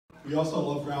We also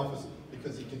love Ralph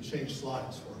because he can change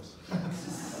slides for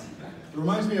us. It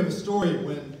reminds me of a story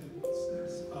when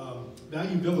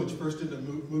Value Village first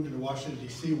moved into Washington,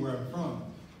 D.C., where I'm from.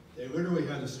 They literally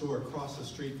had a store across the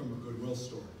street from a Goodwill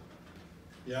store.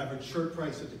 The average shirt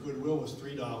price at the Goodwill was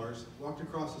 $3. Walked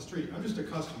across the street. I'm just a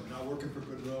customer, not working for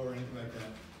Goodwill or anything like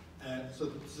that. And so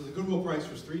the Goodwill price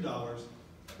was $3.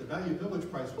 The Value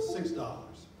Village price was $6. So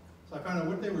I found out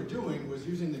what they were doing was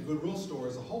using the Goodwill store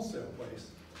as a wholesale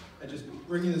place and just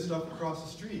bringing the stuff across the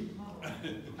street.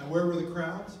 And where were the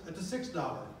crowds? At the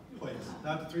 $6 place,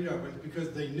 not the $3 place,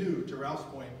 because they knew, to Ralph's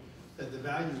point, that the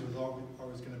value was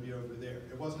always going to be over there.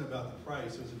 It wasn't about the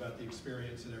price, it was about the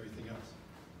experience and everything else.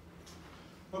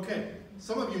 Okay,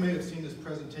 some of you may have seen this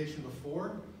presentation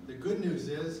before. The good news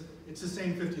is, it's the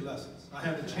same 50 lessons. I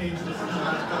haven't changed this in the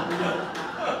last couple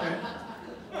of years.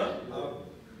 Okay?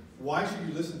 Why should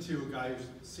you listen to a guy who's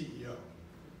CEO?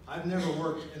 I've never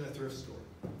worked in a thrift store.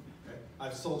 Okay?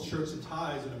 I've sold shirts and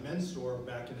ties in a men's store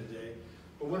back in the day.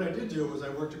 But what I did do was I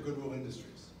worked at Goodwill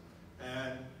Industries.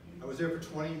 And I was there for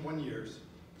 21 years.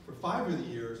 For 5 of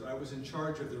the years, I was in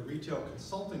charge of the retail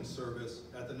consulting service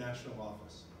at the national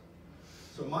office.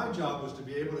 So my job was to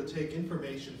be able to take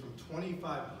information from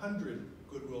 2,500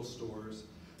 Goodwill stores,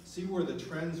 see where the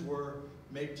trends were,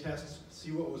 make tests,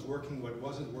 see what was working, what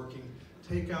wasn't working,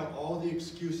 take out all the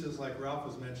excuses like Ralph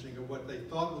was mentioning of what they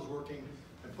thought was working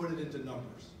and put it into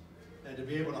numbers. And to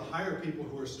be able to hire people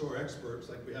who are store experts,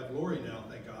 like we have Lori now,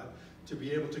 thank God, to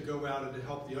be able to go out and to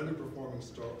help the underperforming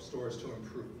stores to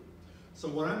improve. So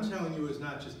what I'm telling you is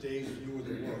not just Dave's view of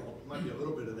the world. There might be a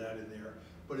little bit of that in there,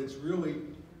 but it's really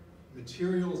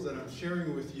materials that I'm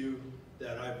sharing with you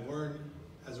that I've learned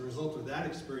as a result of that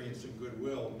experience in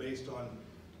Goodwill, based on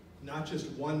not just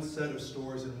one set of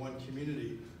stores in one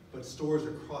community, but stores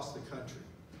across the country,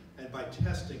 and by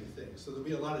testing things. So there'll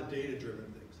be a lot of data-driven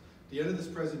things. At the end of this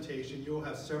presentation, you'll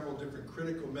have several different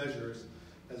critical measures.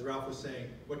 As Ralph was saying,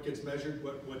 what gets measured,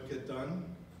 what gets done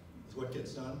is what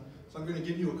gets done. So I'm going to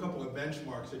give you a couple of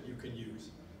benchmarks that you can use.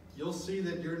 You'll see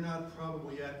that you're not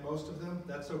probably at most of them.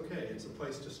 That's okay. It's a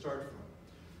place to start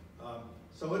from.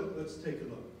 Let's take a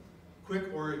look.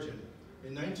 Quick origin.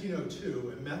 In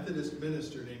 1902, a Methodist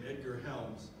minister named Edgar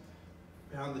Helms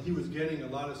found that he was getting a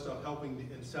lot of stuff helping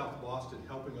in South Boston,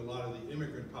 helping a lot of the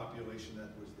immigrant population that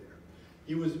was there.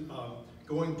 He was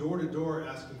going door to door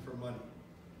asking for money.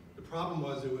 The problem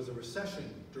was it was a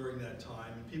recession during that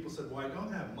time, and people said, well, I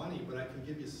don't have money, but I can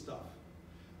give you stuff.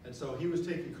 And so he was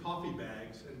taking coffee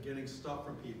bags and getting stuff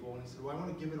from people, and he said, well, I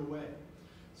want to give it away.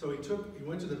 So he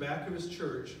went to the back of his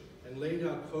church and laid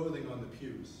out clothing on the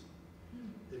pews.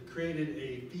 It created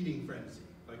a feeding frenzy,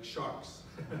 like sharks,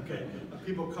 okay? Of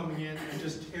people coming in and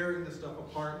just tearing the stuff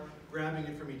apart, grabbing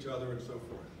it from each other and so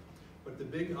forth. But the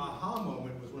big aha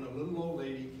moment was when a little old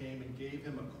lady came and gave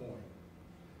him a coin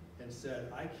and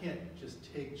said, I can't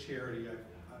just take charity.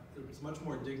 It's much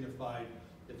more dignified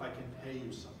if I can pay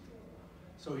you something.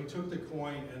 So he took the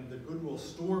coin, and the Goodwill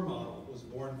store model was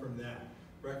born from that,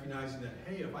 recognizing that,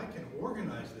 hey, if I can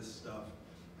organize this stuff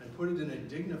and put it in a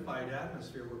dignified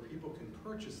atmosphere where people can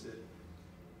purchase it,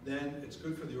 then it's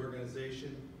good for the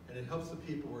organization, and it helps the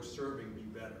people we're serving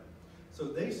be better. So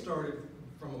they started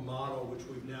from a model which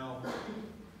we've now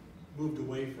moved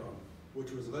away from,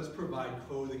 which was let's provide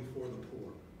clothing for the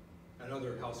poor and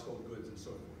other household goods and so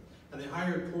forth. And they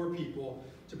hired poor people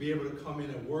to be able to come in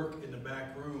and work in the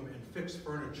back room and fix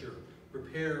furniture,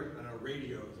 repair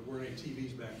radios, there weren't any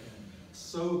TVs back then,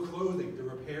 sew clothing to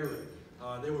repair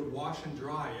it. They would wash and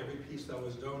dry every piece that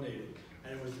was donated.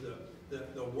 And it was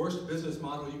the worst business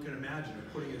model you can imagine,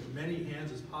 of putting as many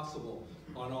hands as possible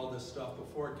on all this stuff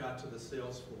before it got to the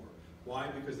sales floor. Why?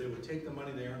 Because they would take the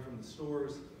money they earned from the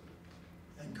stores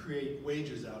and create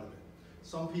wages out of it.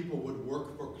 Some people would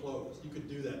work for clothes. You could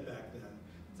do that back then.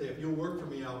 Say, if you'll work for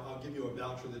me, I'll give you a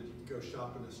voucher that you can go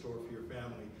shop in the store for your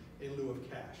family in lieu of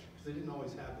cash, because they didn't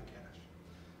always have the cash.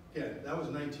 Yeah, that was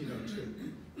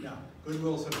 1902. Now,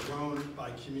 Goodwills have grown by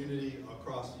community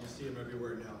across, you see them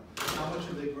everywhere now. How much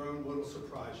have they grown? What will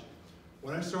surprise you?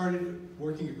 When I started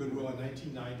working at Goodwill in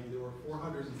 1990, there were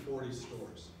 440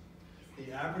 stores.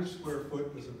 The average square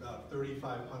foot was about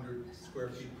 3,500 square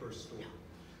feet per store.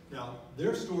 Now,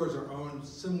 their stores are owned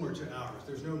similar to ours.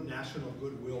 There's no national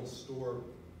Goodwill store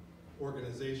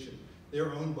organization.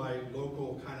 They're owned by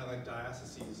local, kind of like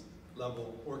diocese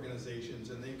level organizations,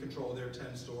 and they control their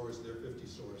 10 stores, their 50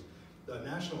 stores. The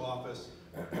national office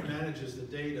manages the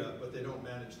data, but they don't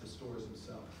manage the stores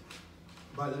themselves.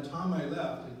 By the time I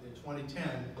left in 2010,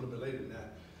 a little bit later than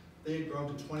that, they had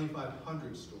grown to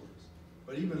 2,500 stores.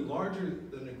 But even larger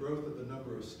than the growth of the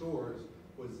number of stores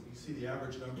was, you see the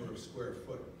average number of square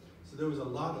foot. So there was a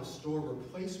lot of store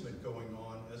replacement going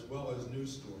on as well as new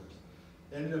stores.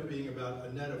 It ended up being about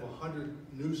a net of 100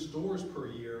 new stores per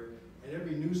year, and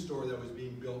every new store that was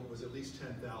being built was at least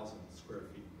 10,000 square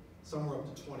feet. Some were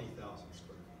up to 20,000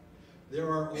 square feet.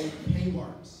 There are old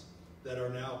Kmart's that are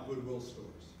now Goodwill stores.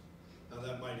 Now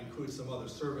that might include some other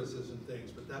services and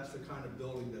things, but that's the kind of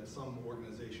building that some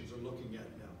organizations are looking at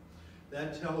now.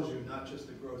 That tells you not just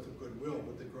the growth of Goodwill,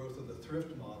 but the growth of the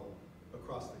thrift model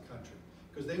across the country.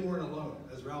 Because they weren't alone,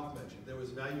 as Ralph mentioned. There was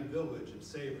Value Village and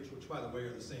Savers, which by the way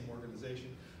are the same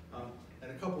organization,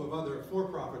 and a couple of other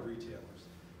for-profit retailers.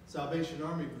 Salvation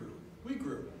Army grew. We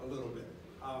grew a little bit.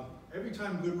 Every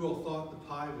time Goodwill thought the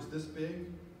pie was this big,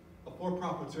 a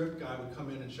for-profit thrift guy would come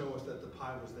in and show us that the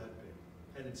pie was that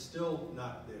big. And it's still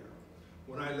not there.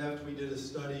 When I left, we did a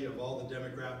study of all the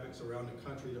demographics around the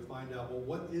country to find out, well,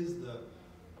 what is the,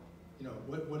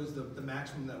 what is the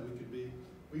maximum that we could be?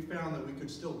 We found that we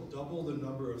could still double the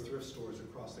number of thrift stores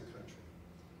across the country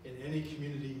in any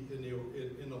community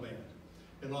in the land.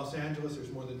 In Los Angeles,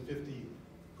 there's more than 50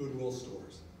 Goodwill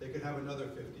stores. They could have another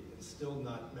 50 and still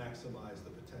not maximize the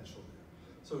potential there.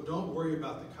 So don't worry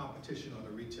about the competition on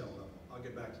a retail level. I'll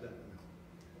get back to that in a minute.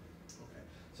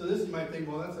 So this you might think,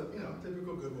 well, that's a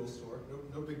typical Goodwill store,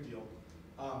 no big deal.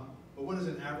 But what is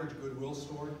an average Goodwill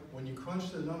store? When you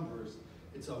crunch the numbers,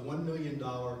 it's a $1 million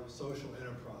social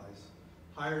enterprise,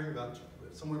 hiring about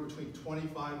somewhere between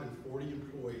 25 and 40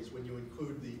 employees when you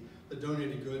include the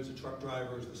donated goods, the truck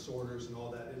drivers, the sorters, and all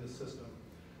that in the system.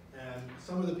 And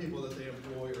some of the people that they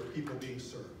employ are people being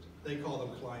served. They call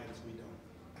them clients, we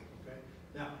don't. Okay?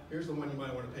 Now, here's the one you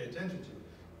might want to pay attention to.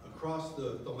 Across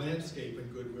the landscape in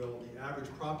Goodwill, the average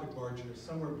profit margin is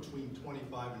somewhere between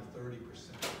 25 and 30%.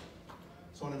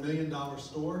 So on $1 million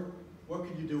store, what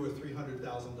could you do with $300,000 a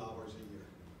year?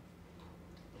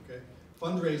 Okay?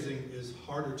 Fundraising is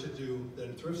harder to do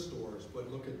than thrift stores,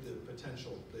 but look at the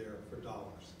potential there for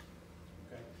dollars.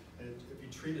 Okay? And if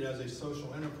you treat it as a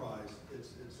social enterprise,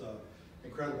 it's an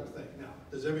incredible thing. Now,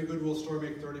 does every Goodwill store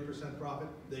make 30% profit?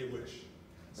 They wish.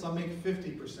 Some make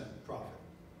 50% profit.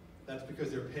 That's because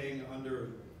they're paying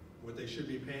under what they should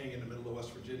be paying in the middle of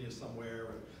West Virginia somewhere,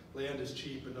 and land is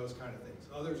cheap and those kind of things.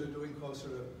 Others are doing closer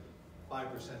to 5%,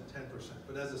 10%.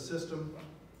 But as a system,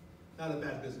 not a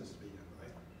bad business to be in,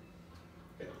 right?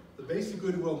 Okay. The basic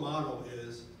Goodwill model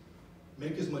is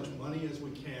make as much money as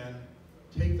we can,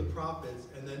 take the profits,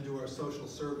 and then do our social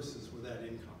services with that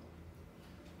income.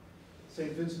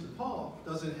 St. Vincent de Paul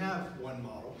doesn't have one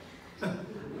model, but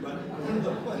one of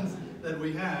the ones that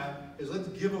we have is let's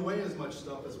give away as much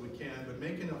stuff as we can, but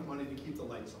make enough money to keep the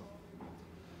lights on.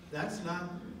 That's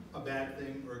not a bad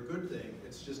thing or a good thing,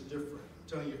 it's just different. I'm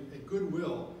telling you, at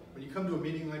Goodwill, when you come to a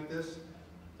meeting like this,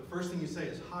 the first thing you say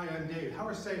is, hi, I'm Dave, how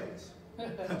are sales?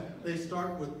 They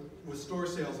start with store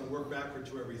sales and work backward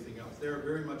to everything else. They're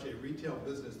very much a retail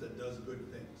business that does good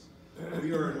things.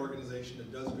 We are an organization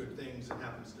that does good things and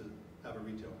happens to have a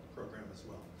retail program as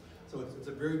well. So it's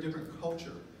a very different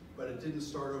culture, but it didn't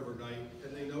start overnight,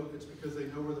 and they know it's because they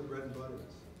know where the bread and butter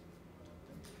is.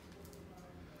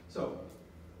 So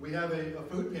we have a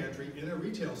food pantry in a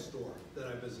retail store that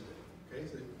I visited. Okay,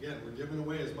 so again, we're giving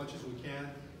away as much as we can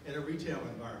in a retail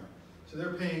environment. So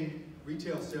they're paying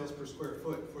retail sales per square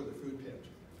foot for the food pantry.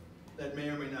 That may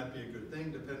or may not be a good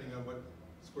thing, depending on what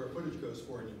square footage goes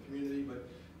for in your community, but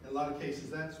in a lot of cases,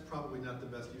 that's probably not the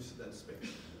best use of that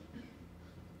space.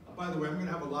 By the way, I'm going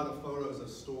to have a lot of photos of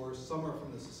stores. Some are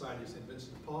from the Society of St.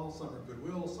 Vincent de Paul, some are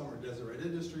Goodwill, some are Deseret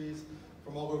Industries,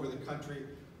 from all over the country.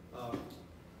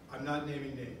 I'm not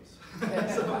naming names.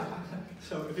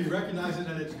 so if you recognize it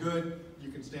and it's good,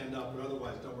 you can stand up, but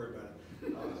otherwise, don't worry about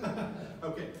it.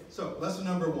 Okay, so lesson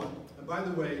number 1. And by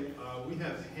the way, we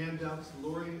have handouts.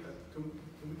 Lori, can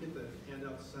we get the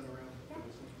handouts sent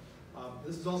around?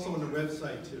 This is also on the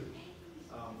website, too.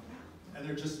 And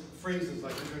they're just phrases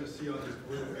like you're going to see on these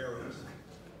blue arrows.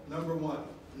 Number 1,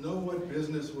 know what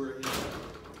business we're in.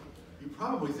 You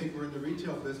probably think we're in the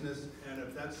retail business, and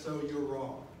if that's so, you're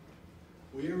wrong.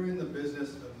 We are in the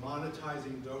business of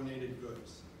monetizing donated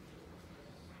goods.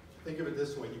 Think of it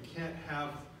this way, you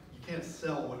can't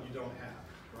sell what you don't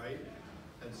have, right?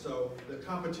 And so the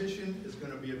competition is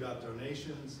going to be about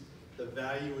donations. The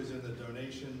value is in the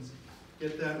donations.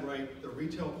 Get that right. The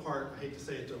retail part, I hate to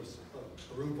say it to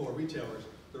a room full of retailers,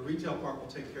 the retail part will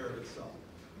take care of itself.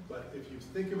 But if you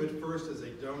think of it first as a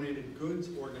donated goods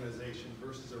organization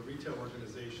versus a retail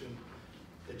organization,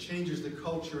 it changes the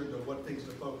culture into what things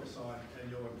to focus on, and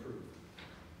you'll improve.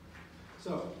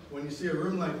 So when you see a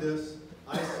room like this,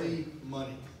 I see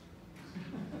money.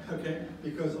 Okay?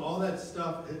 Because all that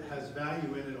stuff, it has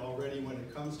value in it already when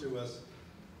it comes to us.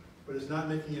 but it's not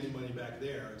making any money back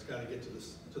there. It's got to get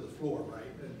to the floor, right,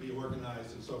 and be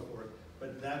organized and so forth.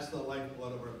 But that's the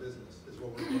lifeblood of our business, is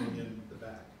what we're getting in the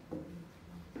back.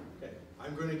 Okay,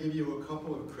 I'm going to give you a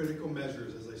couple of critical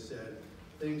measures, as I said,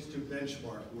 things to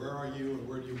benchmark. Where are you and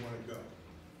where do you want to go?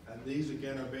 And these,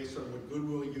 again, are based on what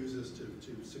Goodwill uses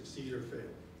to succeed or fail.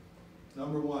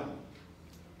 Number one,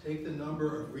 take the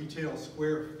number of retail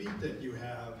square feet that you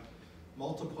have,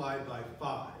 multiplied by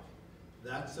 5.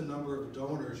 That's the number of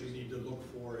donors you need to look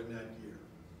for in that year.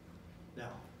 Now,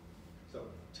 so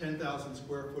 10,000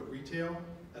 square foot retail,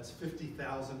 that's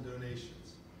 50,000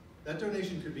 donations. That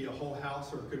donation could be a whole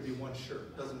house or it could be one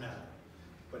shirt, doesn't matter.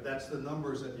 But that's the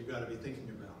numbers that you've got to be thinking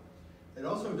about. It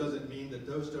also doesn't mean that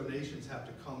those donations have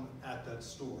to come at that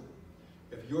store.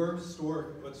 If your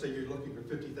store, let's say you're looking for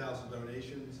 50,000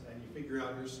 donations and you figure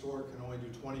out your store can only do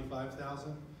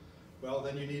 25,000, well,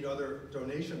 then you need other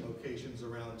donation locations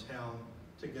around town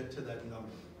to get to that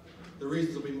number. The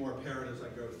reasons will be more apparent as I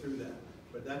go through that,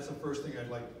 but that's the first thing I'd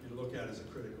like you to look at as a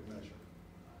critical measure.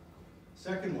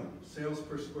 Second one, sales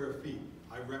per square feet.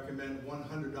 I recommend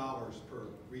 $100 per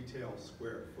retail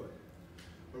square foot.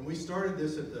 When we started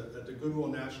this at the Goodwill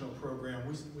National Program,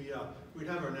 we'd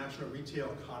have our National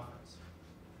Retail Conference.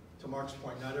 To Mark's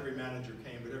point, not every manager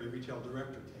came, but every retail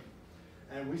director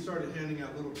came. And we started handing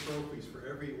out little trophies for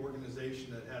every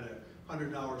organization that had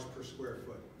 $100 per square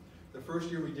foot. The first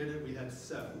year we did it, we had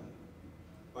 7.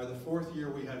 By the 4th year,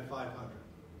 we had 500.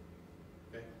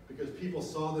 Okay? Because people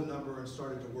saw the number and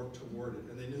started to work toward it,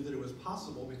 and they knew that it was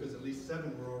possible because at least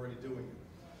 7 were already doing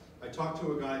it. I talked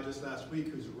to a guy just last week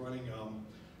who's running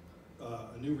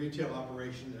a new retail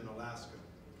operation in Alaska,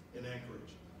 in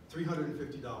Anchorage,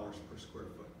 $350 per square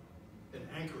foot. In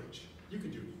Anchorage, you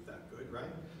could do that good, right?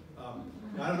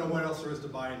 I don't know what else there is to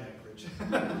buy in Anchorage,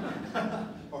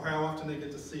 or how often they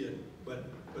get to see it, but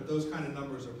those kind of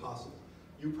numbers are possible.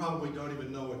 You probably don't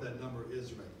even know what that number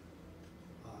is right,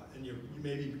 and you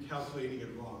may be calculating it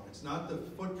wrong. It's not the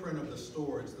footprint of the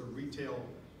store, it's the retail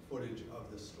footage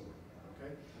of the store,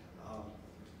 okay?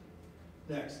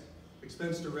 Next,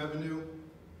 expense to revenue,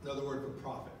 another word for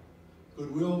profit.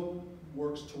 Goodwill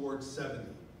works towards 70,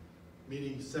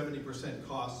 meaning 70%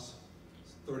 costs,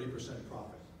 30%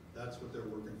 profit. That's what they're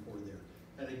working for there.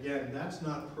 And again, that's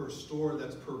not per store,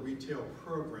 that's per retail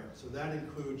program. So that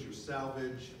includes your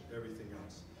salvage, everything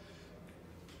else.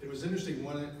 It was interesting,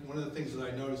 one of the things that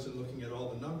I noticed in looking at all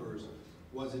the numbers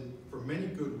was for many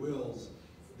Goodwills,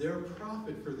 their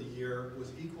profit for the year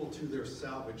was equal to their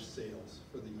salvage sales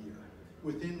for the year,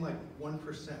 within like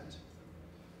 1%.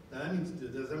 Now that means,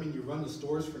 does that mean you run the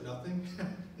stores for nothing?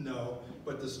 No,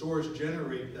 but the stores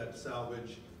generate that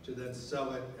salvage to then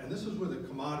sell it. And this was with a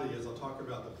commodity, as I'll talk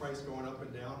about, the price going up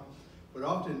and down. But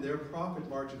often their profit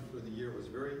margin for the year was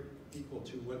very equal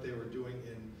to what they were doing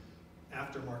in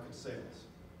aftermarket sales.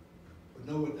 But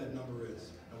know what that number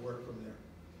is and work from there.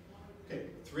 Okay,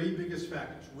 3 biggest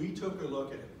factors. We took a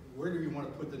look at where do we want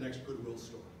to put the next Goodwill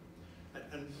store?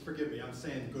 And forgive me, I'm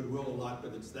saying Goodwill a lot,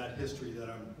 but it's that history that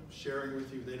I'm sharing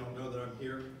with you. They don't know that I'm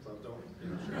here, so don't,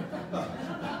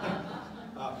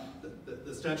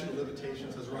 the statute of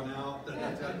limitations has run out,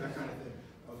 that kind of thing.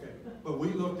 Okay, but we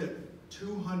looked at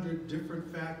 200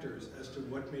 different factors as to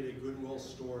what made a Goodwill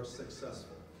store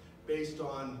successful, based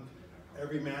on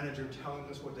every manager telling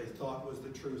us what they thought was the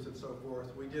truth and so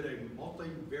forth. We did a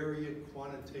multivariate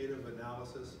quantitative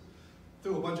analysis,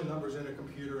 threw a bunch of numbers in a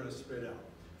computer and a spit out.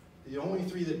 The only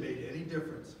 3 that made any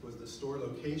difference was the store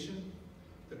location,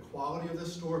 the quality of the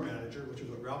store manager, which is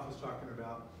what Ralph was talking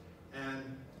about, and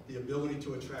the ability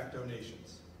to attract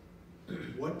donations.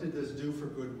 What did this do for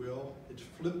Goodwill? It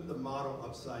flipped the model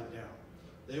upside down.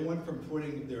 They went from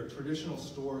putting their traditional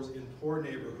stores in poor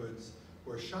neighborhoods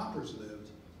where shoppers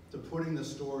lived to putting the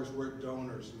stores where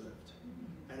donors lived.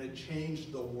 And it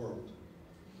changed the world.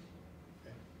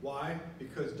 Okay. Why?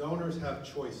 Because donors have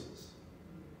choices.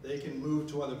 They can move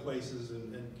to other places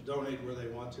and donate where they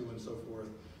want to and so forth.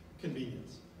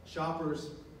 Convenience. Shoppers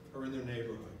are in their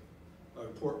neighborhood. The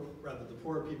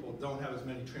poor people don't have as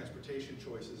many transportation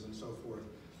choices and so forth.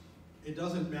 It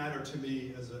doesn't matter to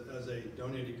me as a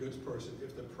donated goods person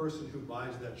if the person who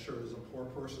buys that shirt is a poor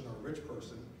person or a rich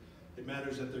person. It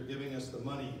matters that they're giving us the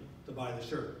money to buy the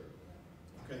shirt.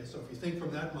 Okay, so if you think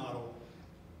from that model,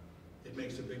 it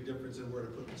makes a big difference in where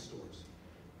to put the stores.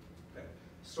 Okay.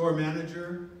 Store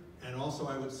manager, and also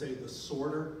I would say the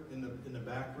sorter in the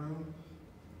back room,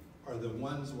 are the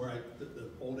ones where the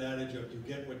old adage of you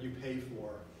get what you pay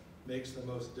for makes the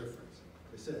most difference.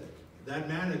 I said, that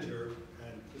manager,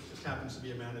 and this just happens to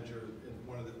be a manager in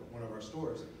one of our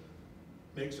stores,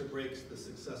 makes or breaks the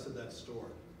success of that store.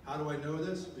 How do I know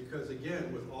this? Because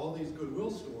again, with all these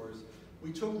Goodwill stores,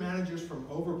 We took managers from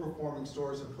overperforming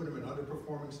stores and put them in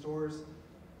underperforming stores,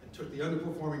 and took the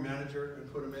underperforming manager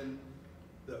and put them in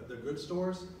the good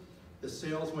stores. The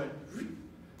sales went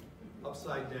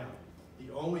upside down.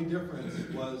 The only difference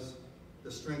was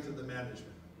the strength of the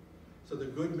management. So the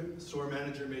good store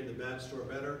manager made the bad store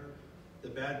better. The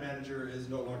bad manager is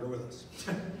no longer with us.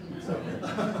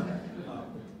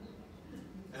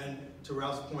 And to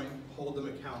Ralph's point, hold them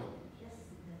accountable.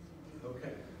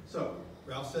 Okay, so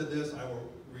Ralph said this, I will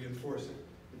reinforce it.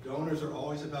 The donors are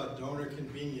always about donor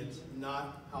convenience,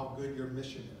 not how good your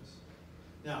mission is.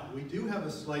 Now, we do have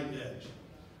a slight edge.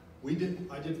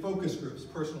 I did focus groups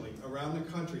personally around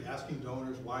the country asking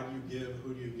donors, why do you give,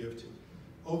 who do you give to?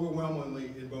 Overwhelmingly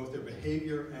in both their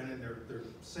behavior and in their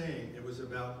saying, it was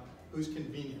about who's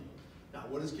convenient. Now,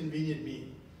 what does convenient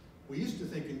mean? We used to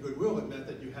think in Goodwill it meant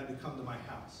that you had to come to my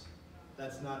house.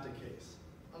 That's not the case.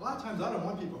 A lot of times I don't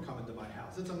want people coming to my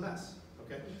house. It's a mess,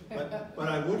 okay? But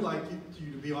I would like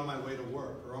you to be on my way to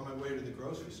work or on my way to the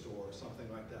grocery store or something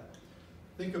like that.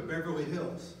 Think of Beverly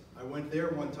Hills. I went there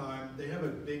one time. They have a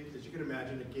big, as you can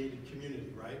imagine, a gated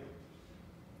community, right?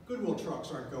 Goodwill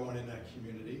trucks aren't going in that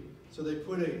community. So they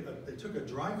took a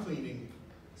dry cleaning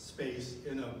space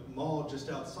in a mall just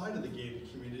outside of the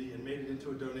gated community and made it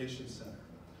into a donation center.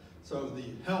 So the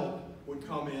help would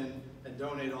come in and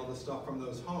donate all the stuff from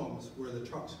those homes where the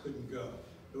trucks couldn't go.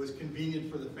 It was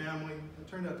convenient for the family. It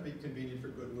turned out to be convenient for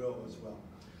Goodwill as well.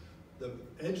 The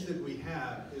edge that we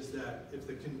have is that if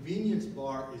the convenience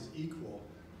bar is equal,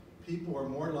 people are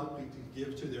more likely to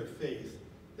give to their faith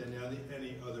than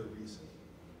any other reason.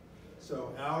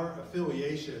 So our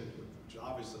affiliation, which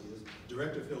obviously is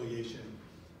direct affiliation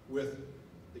with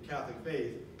the Catholic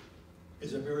faith,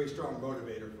 is a very strong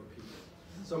motivator for people.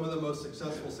 Some of the most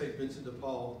successful St. Vincent de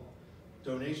Paul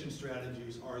donation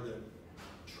strategies are the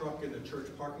truck in the church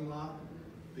parking lot,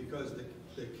 because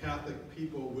the Catholic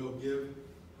people will give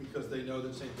because they know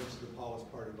that St. Vincent de Paul is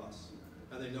part of us,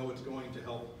 and they know it's going to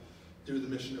help do the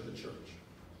mission of the church.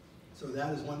 So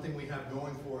that is one thing we have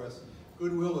going for us.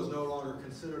 Goodwill is no longer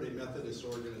considered a Methodist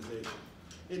organization.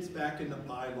 It's back in the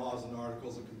bylaws and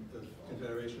articles of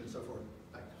Confederation and so forth.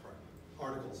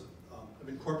 Articles of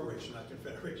incorporation, not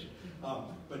confederation.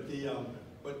 But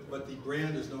the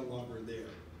brand is no longer there.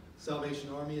 Salvation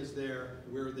Army is there,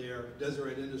 we're there.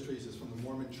 Deseret Industries is from the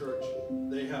Mormon Church.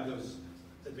 They have those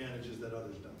advantages that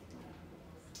others don't.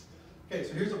 Okay,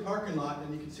 so here's a parking lot,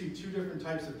 and you can see two different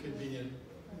types of convenient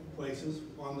places.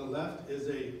 On the left is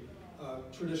a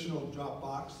traditional drop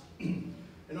box,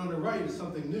 and on the right is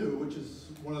something new, which is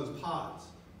one of those pods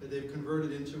that they've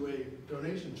converted into a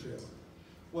donation trailer.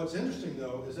 What's interesting,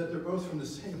 though, is that they're both from the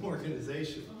same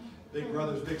organization. Big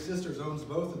Brothers Big Sisters owns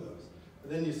both of those.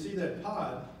 And then you see that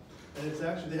pod, and it's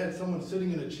actually, they had someone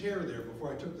sitting in a chair there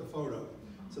before I took the photo.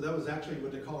 So that was actually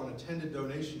what they call an attended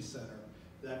donation center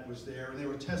that was there, and they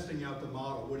were testing out the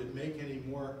model. Would it make any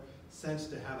more sense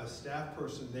to have a staff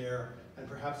person there and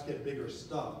perhaps get bigger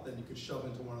stuff than you could shove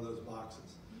into one of those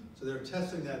boxes? So they're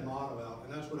testing that model out,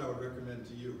 and that's what I would recommend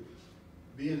to you.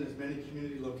 Be in as many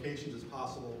community locations as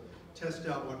possible, test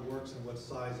out what works and what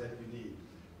size that you need.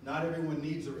 Not everyone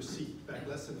needs a receipt. In fact,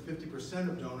 less than 50%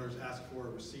 of donors ask for a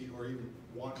receipt or even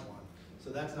want one. So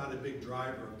that's not a big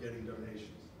driver of getting donations.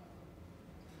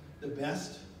 The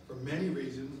best, for many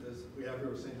reasons, as we have here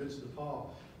with St. Vincent de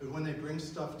Paul, is when they bring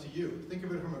stuff to you. Think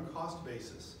of it from a cost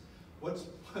basis. What's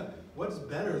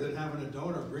better than having a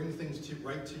donor bring things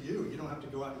right to you? You don't have to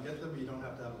go out and get them. You don't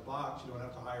have to have a box. You don't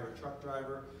have to hire a truck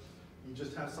driver. You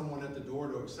just have someone at the door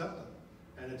to accept them.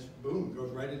 And it's, boom, goes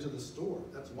right into the store.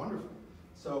 That's wonderful.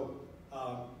 So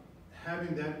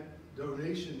having that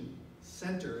donation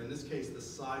center, in this case the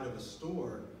side of a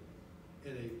store,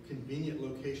 in a convenient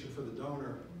location for the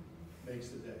donor makes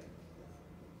the day.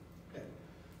 Okay.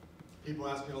 People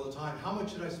ask me all the time, how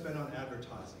much should I spend on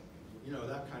advertising? You know,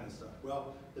 that kind of stuff.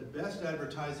 Well, the best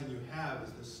advertising you have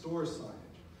is the store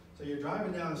signage. So you're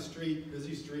driving down a street,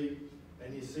 busy street,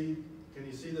 and you see, can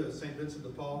you see the St. Vincent de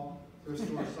Paul thrift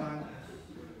store sign?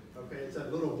 Okay, it's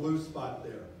that little blue spot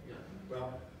there.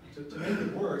 Well, to make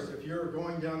it worse, if you're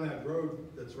going down that road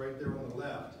that's right there on the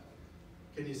left,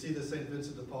 can you see the St.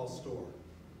 Vincent de Paul store?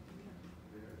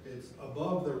 It's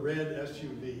above the red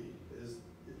SUV.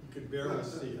 You could barely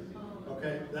see it.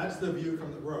 Okay, that's the view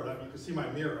from the road. You can see my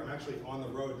mirror. I'm actually on the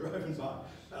road driving by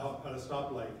out at a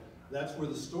stoplight. That's where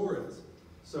the store is.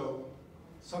 So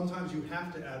sometimes you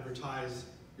have to advertise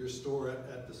your store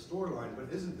at the store line,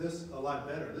 but isn't this a lot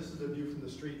better? This is a view from the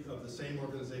street of the same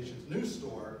organization's new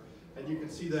store, and you can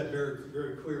see that very,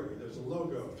 very clearly. There's a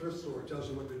logo, thrift store, tells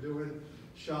you what they're doing,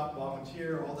 shop,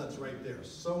 volunteer, all that's right there.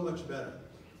 So much better.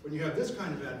 When you have this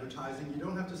kind of advertising, you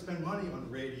don't have to spend money on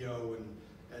radio and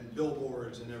and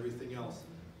billboards and everything else.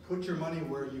 Put your money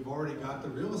where you've already got the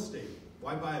real estate.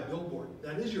 Why buy a billboard?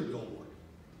 That is your billboard.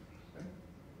 Okay?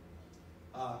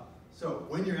 So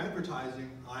when you're advertising,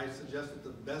 I suggest that the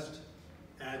best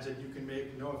ads that you can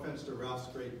make, no offense to Ralph's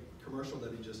great commercial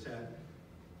that he just had,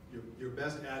 your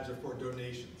best ads are for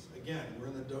donations. Again, we're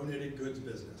in the donated goods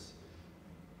business.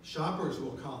 Shoppers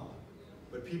will come,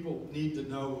 but people need to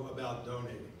know about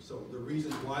donating. So the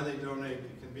reasons why they donate,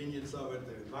 the convenience of it,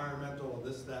 the environmental,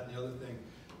 this, that, and the other thing,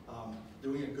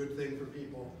 doing a good thing for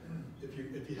people.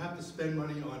 If you have to spend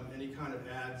money on any kind of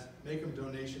ads, make them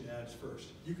donation ads first.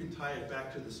 You can tie it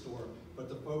back to the store, but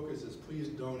the focus is please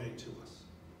donate to us.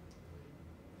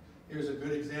 Here's a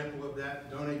good example of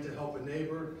that, donate to help a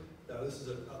neighbor. Now this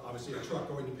is obviously a truck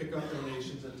going to pick up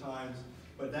donations at times,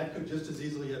 but that could just as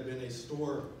easily have been a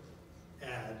store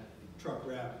ad, truck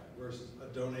wrap, versus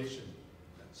a donation.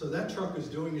 So that truck is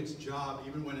doing its job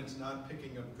even when it's not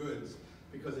picking up goods,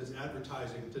 because it's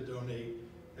advertising to donate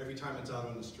every time it's out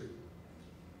on the street.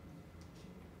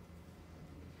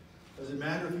 Does it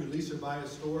matter if you lease or buy a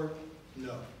store?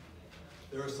 No.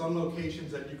 There are some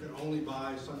locations that you can only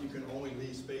buy, some you can only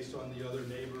lease based on the other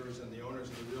neighbors and the owners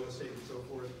of the real estate and so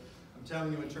forth. I'm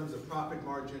telling you, in terms of profit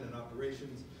margin and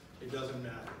operations, it doesn't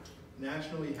matter.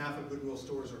 Nationally, half of Goodwill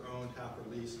stores are owned, half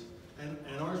are leased, and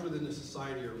ours within the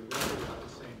society are roughly about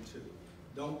the same too.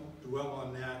 Don't dwell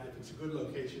on that. If it's a good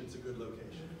location, it's a good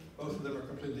location. Both of them are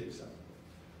completely acceptable.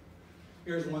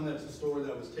 Here's one that's a store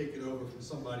that was taken over from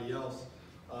somebody else.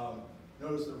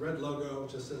 Notice the red logo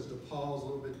just says DePaul's, a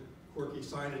little bit quirky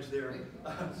signage there.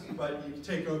 But you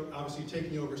take obviously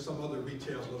taking over some other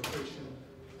retail location,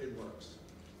 it works.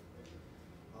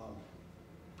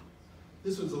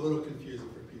 This was a little confusing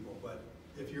for people, but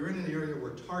if you're in an area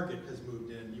where Target has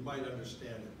moved in, you might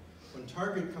understand it. When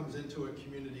Target comes into a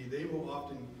community, they will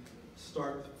often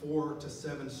start 4 to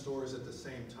 7 stores at the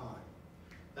same time.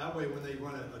 That way, when they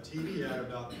run a TV ad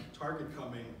about Target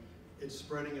coming, it's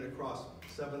spreading it across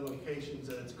 7 locations,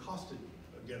 and it's costed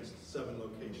against 7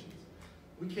 locations.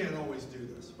 We can't always do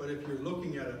this, but if you're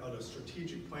looking at a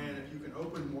strategic plan, if you can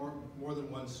open more than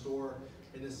one store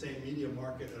in the same media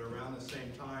market at around the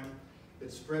same time,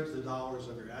 it spreads the dollars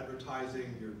of your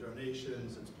advertising, your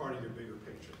donations, it's part of your bigger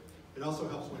picture. It also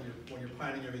helps when you're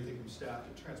planning everything from staff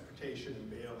to transportation and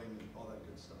bailing and all that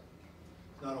good stuff.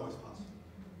 It's not always possible.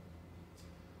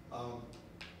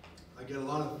 I get a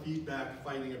lot of feedback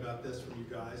fighting about this from you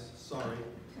guys, sorry,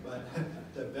 but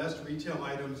the best retail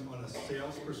items on a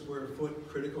sales per square foot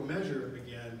critical measure,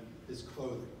 again, is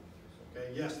clothing.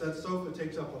 Okay, yes, that sofa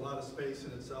takes up a lot of space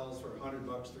and it sells for $100,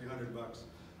 $300.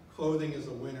 Clothing is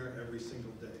a winner every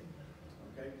single day.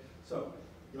 Okay, so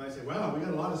you might say, wow, we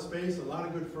got a lot of space, a lot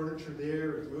of good furniture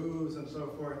there, it moves and so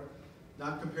forth.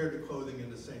 Not compared to clothing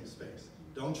in the same space.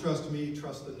 Don't trust me,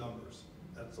 trust the numbers.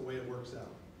 That's the way it works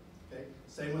out. Okay?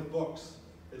 Same with books.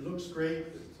 It looks great,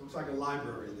 it looks like a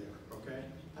library there. Okay?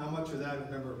 How much of that,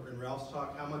 remember in Ralph's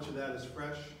talk, how much of that is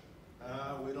fresh?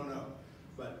 We don't know.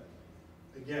 But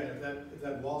again, if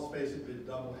that wall space had been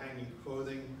double hanging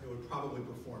clothing, it would probably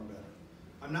perform better.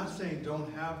 I'm not saying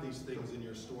don't have these things in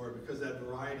your store, because that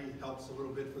variety helps a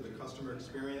little bit for the customer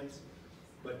experience,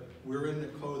 but we're in the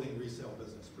clothing resale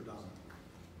business predominantly.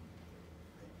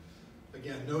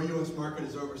 Again, no U.S. market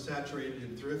is oversaturated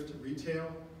in thrift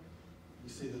retail. You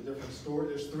see the different stores,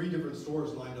 there's 3 different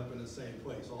stores lined up in the same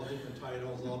place, all different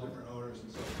titles, all different owners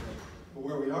and so forth. But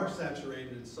where we are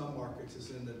saturated in some markets is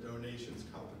in the donations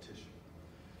competition.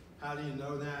 How do you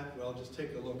know that? Well, just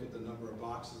take a look at the number of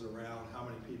boxes around, how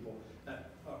many people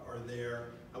are there.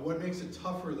 And what makes it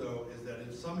tougher, though, is that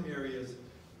in some areas,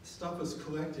 stuff is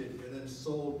collected and then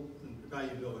sold in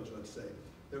Value Village, let's say.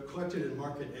 They're collected in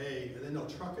Market A, and then they'll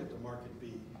truck it to Market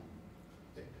B.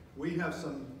 Okay. We have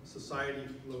some society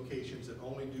locations that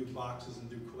only do boxes and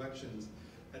do collections,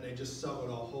 and they just sell it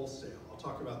all wholesale. I'll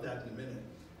talk about that in a minute.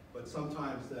 But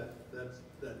sometimes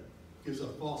that gives a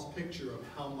false picture of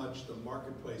how much the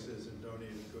marketplace is in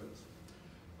donated goods.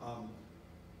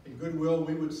 In Goodwill,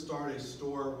 we would start a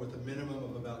store with a minimum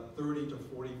of about 30 to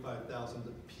 45,000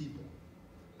 people.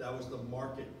 That was the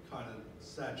market kind of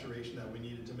saturation that we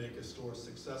needed to make a store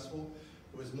successful.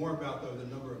 It was more about, though, the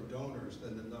number of donors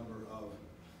than the number of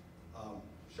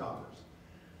shoppers.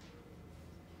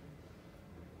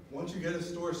 Once you get a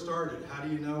store started, how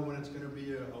do you know when it's going to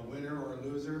be a winner or a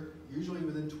loser? Usually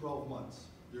within 12 months,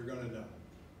 you're going to know.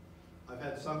 I've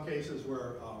had some cases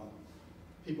where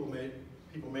people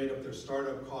made up their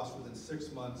startup costs within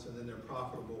 6 months, and then they're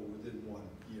profitable within 1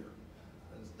 year.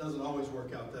 And it doesn't always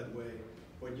work out that way,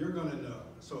 but you're going to know.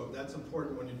 So that's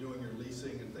important when you're doing your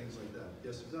leasing and things like that.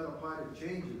 Yes? Does that apply to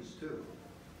changes too?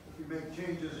 If you make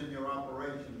changes in your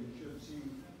operation, you should see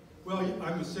Well,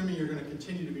 I'm assuming you're going to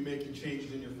continue to be making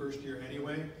changes in your first year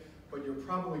anyway, but you're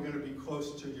probably going to be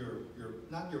close to your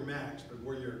not your max, but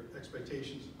where your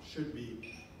expectations should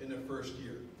be in the first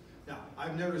year. Now,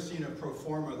 I've never seen a pro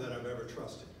forma that I've ever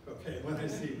trusted, okay? When I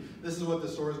see this is what the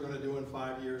store is going to do in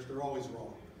 5 years, they're always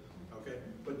wrong, okay?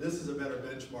 But this is a better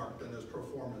benchmark than those pro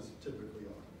formas typically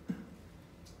are.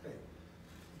 Okay.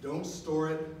 Don't store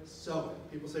it, sell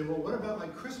it. People say, well, what about my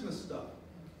Christmas stuff?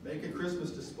 Make a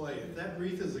Christmas display. If that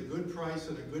wreath is a good price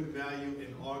and a good value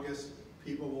in August,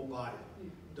 people will buy it.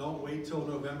 Don't wait till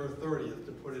November 30th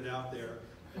to put it out there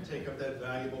and take up that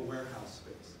valuable warehouse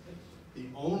space. The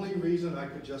only reason I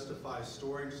could justify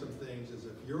storing some things is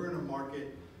if you're in a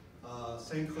market,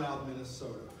 St. Cloud,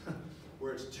 Minnesota,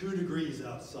 where it's 2 degrees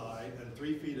outside and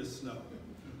 3 feet of snow.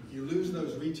 You lose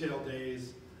those retail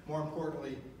days. More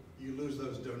importantly, you lose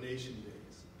those donation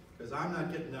days. Because I'm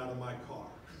not getting out of my car.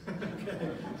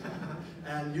 Okay?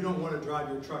 And you don't want to drive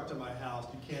your truck to my house.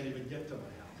 You can't even get to my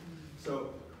house. So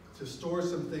to store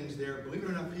some things there, believe it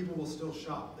or not, people will still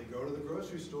shop. They go to the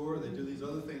grocery store, they do these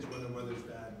other things when the weather's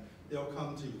bad. They'll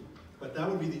come to you. But that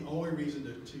would be the only reason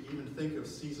to even think of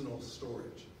seasonal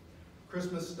storage.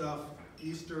 Christmas stuff,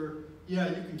 Easter, yeah,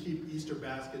 you can keep Easter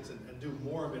baskets and do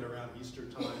more of it around Easter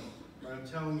time. But I'm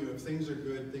telling you, if things are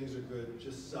good,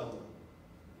 just sell them.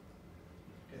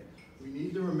 Okay. We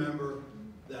need to remember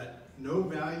that no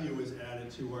value is added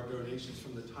to our donations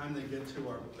from the time they get to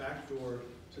our back door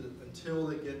until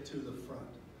they get to the front.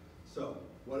 So,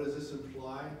 what does this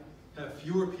imply? Have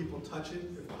fewer people touch it,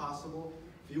 if possible.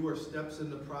 Fewer steps in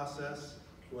the process,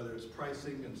 whether it's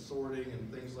pricing and sorting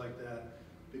and things like that,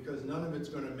 because none of it's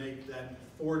going to make that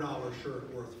 $4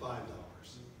 shirt worth $5.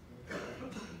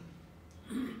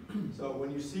 So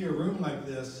when you see a room like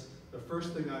this, the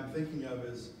first thing I'm thinking of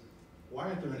is, why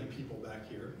aren't there any people back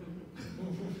here?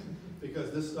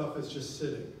 Because this stuff is just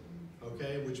sitting,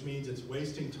 okay? Which means it's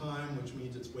wasting time, which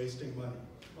means it's wasting money.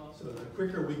 So the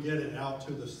quicker we get it out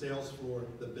to the sales floor,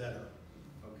 the better,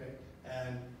 okay?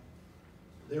 And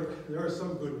there are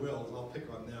some Goodwills, I'll pick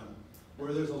on them,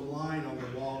 where there's a line on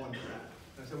the wall in the back.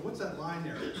 And I said, what's that line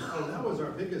there? Oh, that was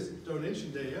our biggest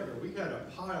donation day ever. We had a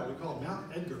pile, we call it Mount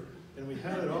Edgar, and we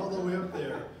had it all the way up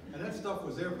there. And that stuff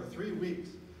was there for 3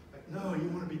 weeks. Like, no, you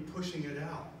want to be pushing it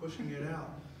out, pushing it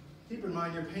out. Keep in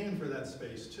mind, you're paying for that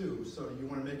space too, so you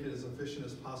want to make it as efficient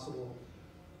as possible.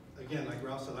 Again, like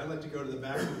Ralph said, I like to go to the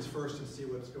back rooms first and see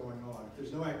what's going on. If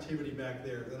there's no activity back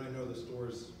there, then I know the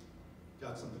store's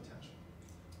got some potential.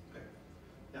 Okay.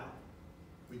 Now,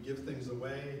 we give things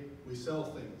away, we sell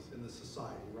things in the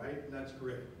society, right? And that's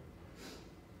great.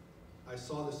 I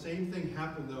saw the same thing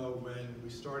happen though when we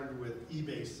started with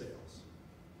eBay sales,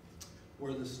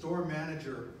 where the store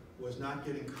manager was not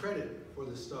getting credit for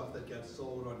the stuff that got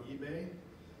sold on eBay.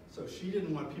 So she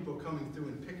didn't want people coming through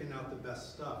and picking out the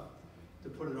best stuff to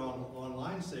put it on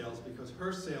online sales because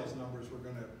her sales numbers were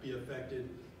going to be affected,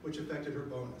 which affected her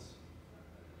bonus.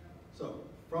 So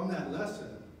from that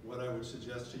lesson, what I would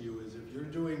suggest to you is if you're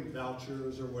doing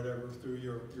vouchers or whatever through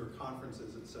your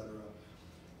conferences, etc.,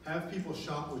 have people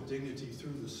shop with dignity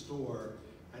through the store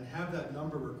and have that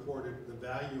number recorded, the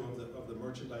value of the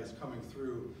merchandise coming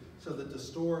through, so that the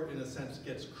store, in a sense,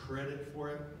 gets credit for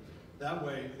it. That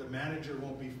way, the manager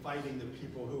won't be fighting the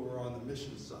people who are on the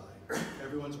mission side.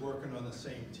 Everyone's working on the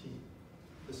same team.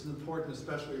 This is important,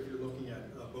 especially if you're looking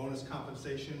at bonus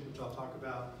compensation, which I'll talk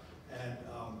about, and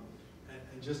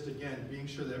just, again, being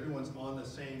sure that everyone's on the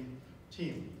same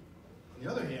team. On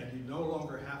the other hand, you no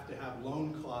longer have to have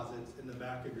loan closets in the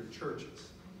back of your churches.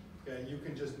 Okay, you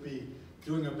can just be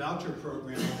doing a voucher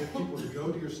program to get people to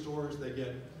go to your stores. They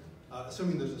get,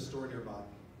 assuming there's a store nearby,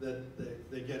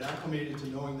 that they get acclimated to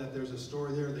knowing that there's a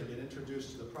store there. They get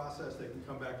introduced to the process. They can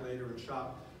come back later and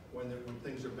shop when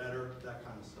things are better, that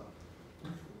kind of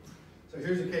stuff. So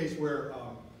here's a case where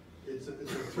it's a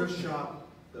thrift shop,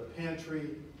 the pantry,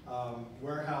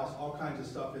 warehouse, all kinds of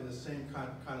stuff in the same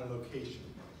kind of location.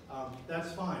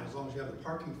 That's fine as long as you have the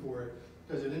parking for it,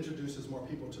 because it introduces more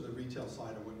people to the retail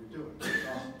side of what you're doing.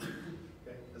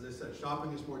 Okay. As I said,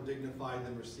 shopping is more dignified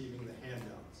than receiving the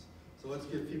handouts. So let's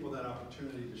give people that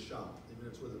opportunity to shop, even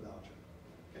if it's with a voucher.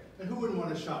 Okay. And who wouldn't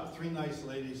want to shop? 3 nice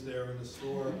ladies there in the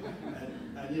store,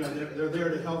 and you know they're there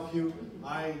to help you.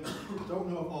 I don't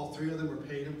know if all 3 of them are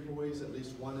paid employees. At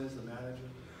least one is, the manager.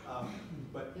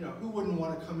 But you know, who wouldn't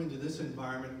want to come into this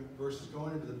environment versus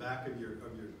going into the back of your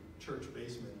church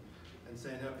basement and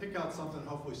saying, now pick out something,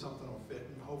 hopefully something will fit,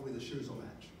 and hopefully the shoes will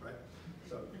match, right?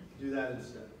 So do that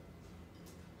instead.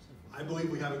 I believe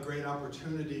we have a great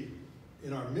opportunity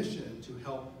in our mission to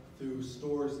help through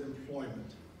stores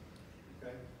employment.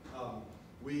 Okay?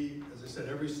 We, as I said,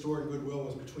 every store in Goodwill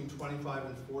was between 25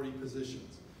 and 40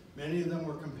 positions. Many of them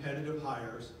were competitive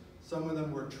hires. Some of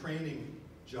them were training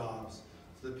jobs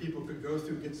so that people could go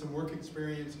through, get some work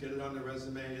experience, get it on their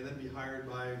resume, and then be hired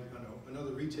by, I don't know,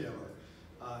 another retailer.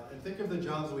 And think of the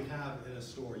jobs we have in a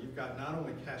store. You've got not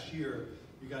only cashier,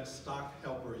 you got stock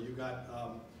helper, you got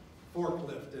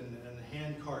forklift and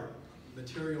hand cart,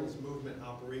 materials movement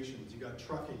operations, you got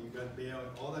trucking, you got bailing,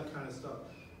 all that kind of stuff.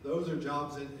 Those are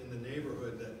jobs in the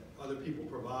neighborhood that other people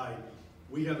provide.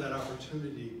 We have that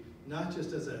opportunity, not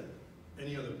just as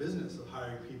any other business of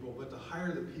hiring people, but to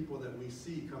hire the people that we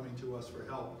see coming to us for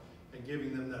help and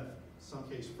giving them that, in some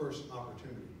case, first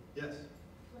opportunity. Yes?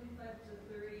 25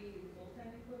 to 30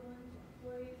 full-time equivalent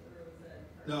employees, or was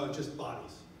that? No, just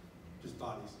bodies. Just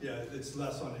bodies. Yeah, it's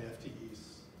less on the FTE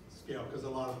scale because a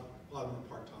lot of them are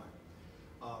part-time.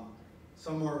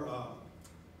 Some are,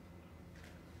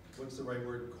 what's the right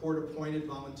word? Court-appointed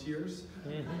volunteers.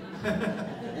 Okay?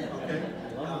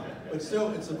 But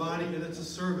still, it's a body and it's a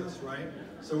service, right?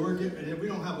 So and we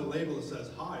don't have a label that says,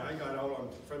 "Hi, I got out on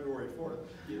February 4th."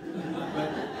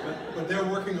 But they're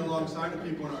working alongside the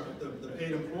people, and the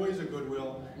paid employees of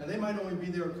Goodwill, and they might only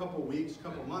be there a couple weeks,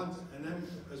 couple months, and then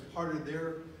as part of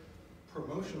their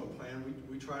promotional plan,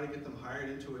 we try to get them hired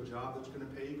into a job that's going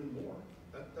to pay even more.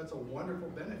 That's a wonderful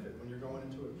benefit when you're going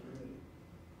into a community.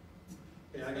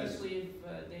 Yeah, especially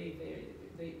if they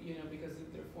because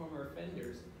if they're former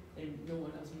offenders, then no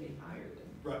one else may hire them.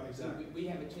 Right, exactly. So we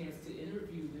have a chance to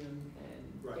interview them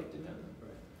and get to know them.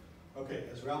 Right. Okay,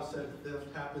 as Ralph said,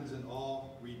 theft happens in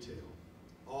all retail.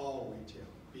 All retail.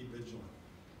 Be vigilant.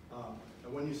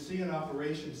 And when you see an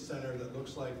operations center that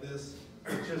looks like this,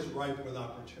 it's just ripe with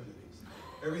opportunities.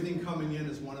 Everything coming in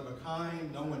is one of a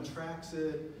kind. No one tracks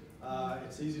it.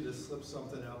 It's easy to slip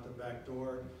something out the back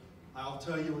door. I'll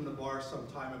tell you in the bar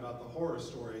sometime about the horror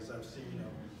stories I've seen,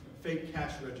 fake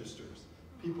cash registers,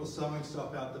 people selling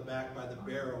stuff out the back by the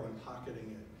barrel and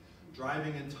pocketing it,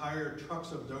 driving entire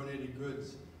trucks of donated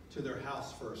goods to their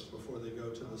house first before they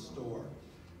go to the store.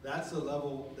 That's the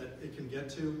level that it can get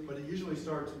to, but it usually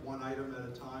starts one item at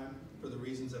a time for the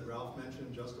reasons that Ralph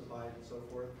mentioned, justified and so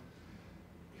forth.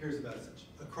 Here's the message.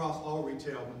 Across all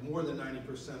retail, more than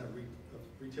 90% of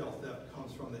retail theft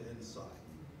comes from the inside.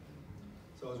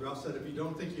 So as Ralph said, if you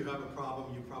don't think you have a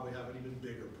problem, you probably have an even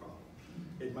bigger problem.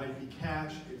 It might be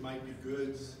cash, it might be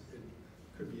goods, it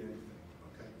could be anything,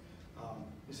 okay?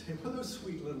 You say, well, those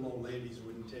sweet little old ladies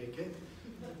wouldn't take it.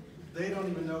 They don't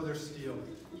even know they're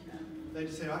stealing. They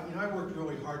just say, I worked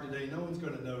really hard today, no one's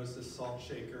gonna notice this salt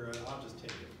shaker, and I'll just take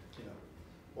it,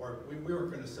 Or we weren't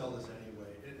gonna sell this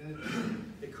anyway. And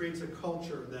it creates a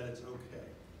culture that it's okay.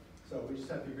 So we just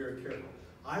have to be very careful.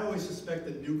 I always suspect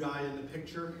the new guy in the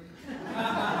picture.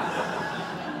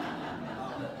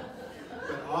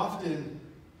 But often,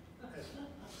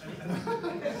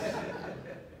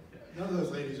 none of those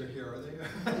ladies are here, are they?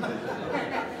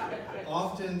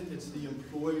 Often it's the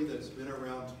employee that's been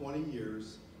around 20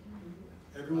 years.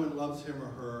 Everyone loves him or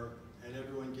her, and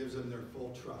everyone gives them their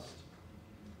full trust.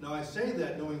 Now I say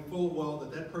that knowing full well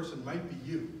that that person might be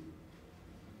you.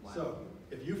 Wow. So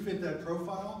if you fit that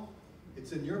profile,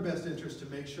 it's in your best interest to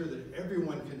make sure that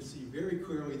everyone can see very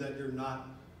clearly that you're not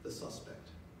the suspect.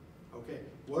 Okay,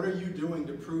 what are you doing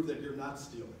to prove that you're not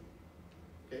stealing?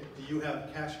 Okay, do you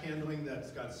have cash handling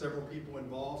that's got several people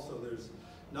involved so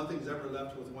nothing's ever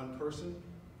left with one person?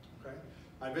 Okay,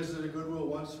 I visited a Goodwill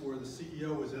once where the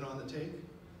CEO was in on the take,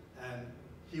 and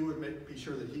he would be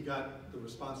sure that he got the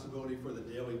responsibility for the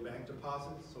daily bank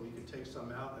deposits so he could take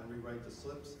some out and rewrite the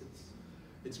slips.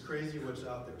 It's crazy what's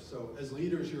out there. So as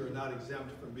leaders, you're not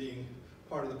exempt from being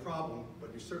part of the problem, but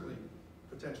you're certainly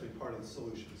potentially part of the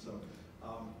solution. So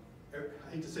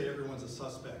I hate to say everyone's a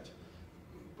suspect,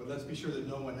 but let's be sure that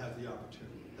no one has the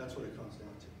opportunity. That's what it comes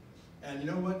down to. And you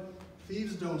know what?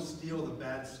 Thieves don't steal the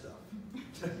bad stuff.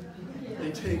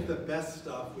 They take the best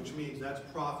stuff, which means that's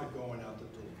profit going out the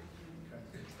door.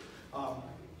 Okay?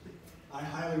 I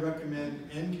highly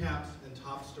recommend end caps and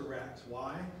tops to racks.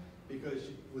 Why? Because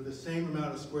with the same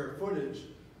amount of square footage,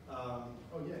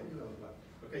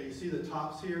 okay, you see the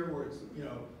tops here where it's,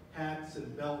 hats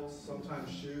and belts, sometimes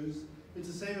shoes. It's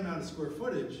the same amount of square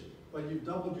footage, but you've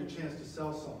doubled your chance to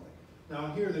sell something.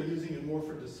 Now here they're using it more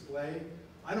for display.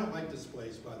 I don't like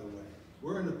displays, by the way.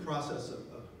 We're in the process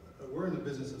we're in the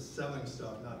business of selling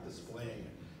stuff, not displaying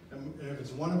it. And if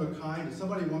it's one of a kind, if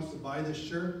somebody wants to buy this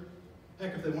shirt,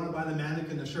 heck, if they want to buy the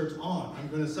mannequin the shirt's on, I'm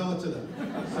going to sell it to them.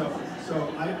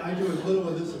 So I do as little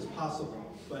of this as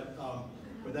possible, but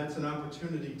that's an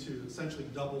opportunity to essentially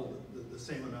double the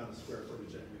same amount of square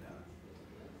footage that you have.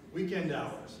 Weekend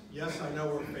hours. Yes, I know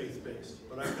we're faith-based,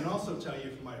 but I can also tell you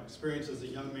from my experience as a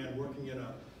young man working in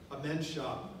a a men's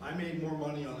shop. I made more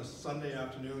money on a Sunday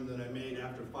afternoon than I made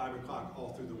after 5 o'clock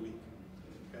all through the week.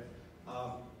 Okay?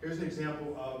 Here's an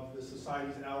example of the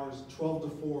society's hours, 12 to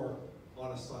 4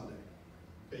 on a Sunday.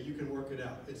 Okay, you can work it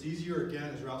out. It's easier,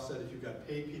 again, as Ralph said, if you've got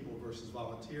paid people versus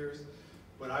volunteers.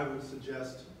 But I would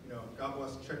suggest, God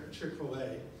bless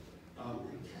Chick-fil-A,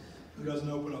 who doesn't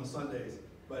open on Sundays.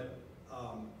 But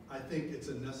I think it's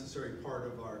a necessary part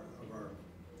of our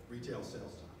retail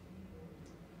sales time.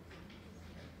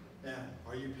 And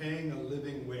are you paying a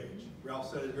living wage? Ralph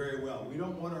said it very well. We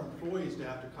don't want our employees to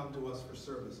have to come to us for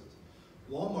services.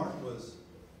 Walmart was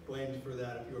blamed for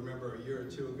that, if you remember, a year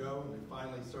or two ago, and they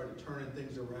finally started turning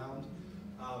things around.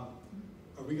 Are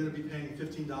we going to be paying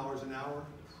 $15 an hour?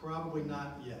 Probably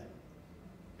not yet.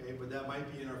 Okay, but that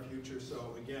might be in our future.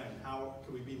 So again, how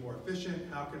can we be more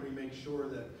efficient? How can we make sure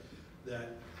that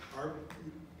our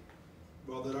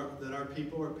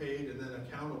people are paid and then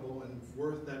accountable and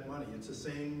worth that money? It's the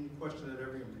same question that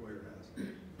every employer has.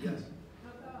 Yes.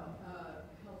 How about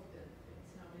health benefits?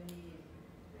 How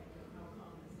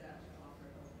common is that to offer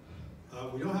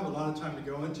health? We don't have a lot of time to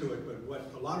go into it, but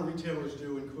what a lot of retailers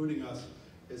do, including us,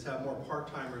 is have more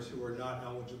part-timers who are not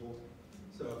eligible.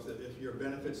 So if your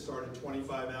benefits start at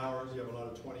 25 hours, you have a lot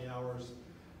of 20 hours.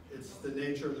 It's the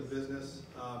nature of the business.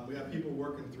 We have people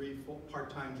working 3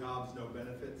 part-time jobs, no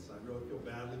benefits. I really feel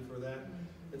badly for that.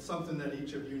 It's something that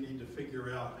each of you need to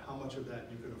figure out how much of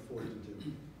that you can afford to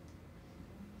do.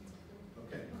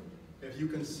 Okay, if you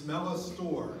can smell a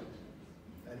store,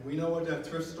 and we know what that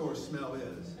thrift store smell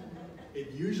is,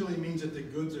 it usually means that the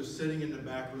goods are sitting in the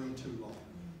back room too long.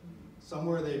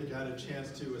 Somewhere they've got a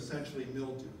chance to essentially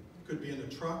mildew. Could be in the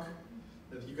truck.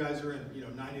 If you guys are in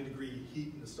 90-degree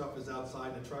heat and the stuff is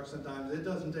outside in the truck sometimes, it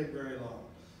doesn't take very long.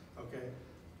 Okay?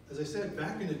 As I said,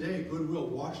 back in the day, Goodwill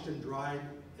washed and dried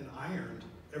and ironed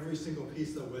every single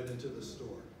piece that went into the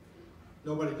store.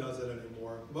 Nobody does it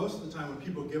anymore. Most of the time when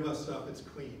people give us stuff, it's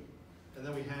clean. And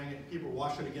then we hang it, people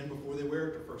wash it again before they wear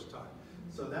it the first time.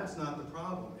 So that's not the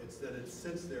problem, it's that it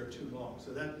sits there too long.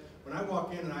 So that, when I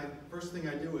walk in, and first thing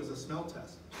I do is a smell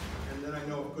test. And then I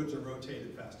know if goods are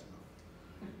rotated fast enough.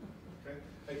 Okay?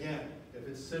 Again, if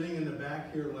it's sitting in the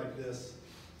back here like this,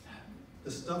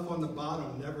 the stuff on the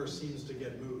bottom never seems to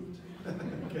get moved.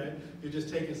 Okay? You're just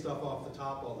taking stuff off the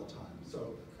top all the time.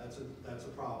 So that's a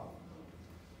problem.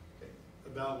 Okay.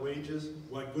 About wages,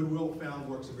 what Goodwill found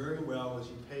works very well is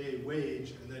you pay a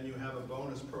wage and then you have a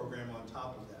bonus program on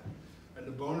top of that. And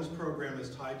the bonus program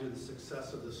is tied to the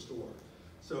success of the store.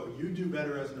 So you do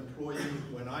better as an employee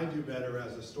when I do better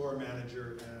as a store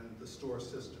manager and the store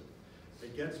assistant.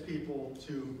 It gets people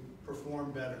to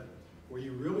perform better. Where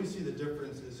you really see the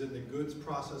difference is in the goods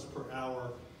processed per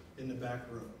hour in the back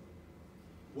room.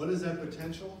 What is that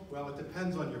potential? Well, it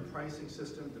depends on your pricing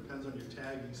system, depends on your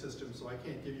tagging system, so I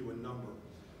can't give you a number.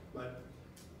 But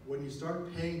when you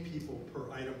start paying people per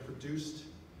item produced,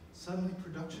 suddenly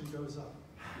production goes up.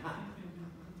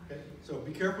 Okay? So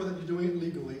be careful that you're doing it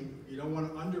legally. You don't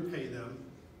want to underpay them.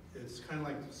 It's kind of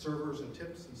like servers and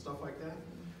tips and stuff like that.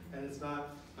 And it's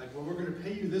not like, well, we're going to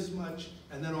pay you this much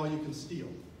and then all you can steal.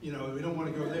 We don't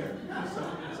want to go there.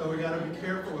 So we got to be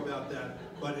careful about that.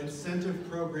 But incentive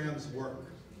programs work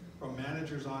from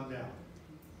managers on down.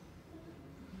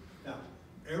 Now,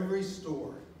 every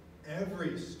store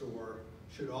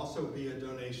should also be a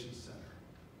donation center.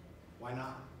 Why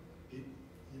not?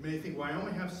 You may think, well, I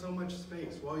only have so much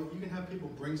space. Well, you can have people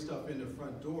bring stuff in the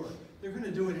front door. They're going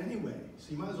to do it anyway,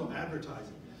 so you might as well advertise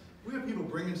it. We have people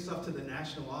bringing stuff to the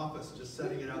national office, just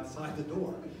setting it outside the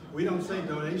door. We don't say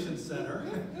donation center,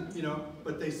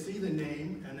 but they see the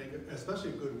name, and especially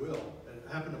at Goodwill. It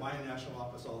happened to my national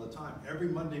office all the time. Every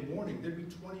Monday morning, there'd be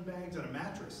 20 bags and a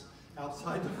mattress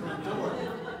outside the front door.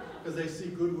 Because they see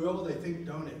Goodwill, they think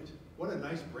donate. What a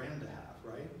nice brand to have,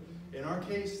 right? In our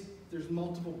case, there's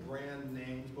multiple brand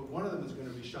names, but one of them is going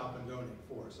to be Shop and Donate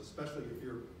for us, especially if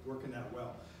you're working that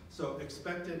well. So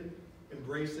expect it,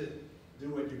 embrace it, do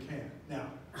what you can. Now,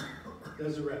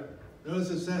 Desiree, notice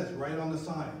it says right on the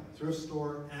sign, thrift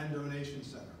store and donation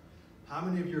center. How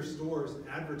many of your stores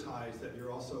advertise that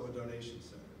you're also a donation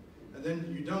center? And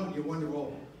then you don't, you wonder,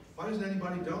 well, why doesn't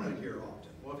anybody donate here often?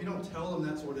 Well, if you don't tell them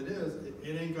that's what it is,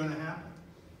 it ain't going to happen.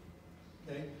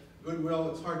 Okay? Goodwill,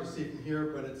 it's hard to see from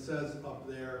here, but it says up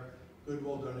there,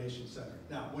 Goodwill Donation Center.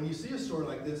 Now, when you see a store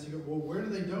like this, you go, well, where do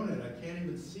they donate? I can't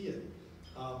even see it.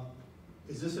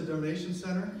 Is this a donation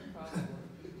center?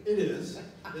 It is.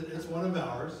 It's one of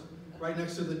ours, right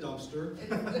next to the dumpster.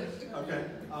 Okay,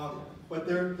 but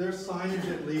there's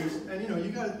signage at least, and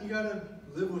you gotta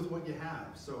live with what you have.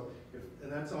 So,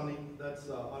 and that's on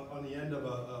the end of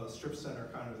a strip center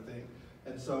kind of a thing.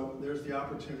 And so there's the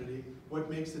opportunity. What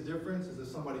makes the difference is if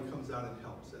somebody comes out and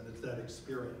helps, and it's that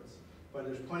experience. But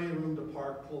there's plenty of room to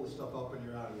park, pull the stuff up, and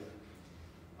you're out of there.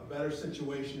 A better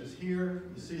situation is here.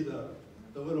 You see the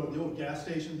old gas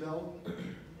station bell?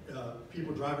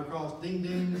 People drive across, ding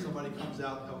ding, somebody comes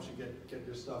out and helps you get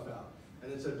your stuff out.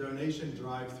 And it's a donation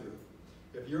drive-through.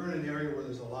 If you're in an area where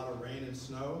there's a lot of rain and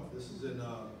snow, this is in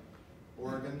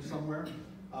Oregon somewhere,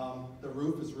 the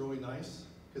roof is really nice,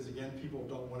 because again, people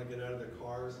don't want to get out of their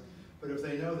cars. But if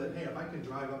they know that, hey, if I can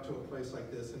drive up to a place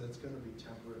like this and it's going to be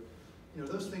temperate, you know,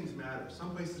 those things matter.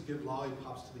 Some places give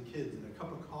lollipops to the kids and a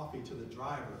cup of coffee to the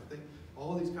driver.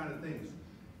 All these kind of things.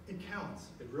 It counts.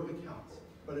 It really counts.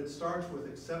 But it starts with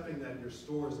accepting that your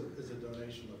store is a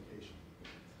donation location.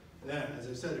 And then, as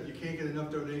I said, if you can't get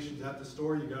enough donations at the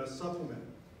store, you got to supplement.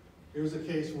 Here's a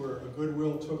case where a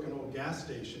Goodwill took an old gas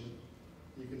station.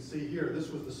 You can see here, this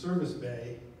was the service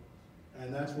bay,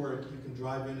 and that's where you can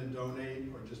drive in and donate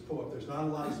or just pull up. There's not a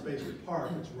lot of space to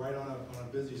park. It's right on a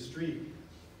busy street.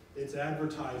 It's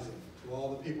advertising to all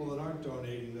the people that aren't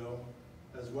donating, though,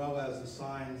 as well as the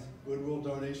signs, Goodwill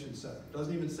Donation Center. It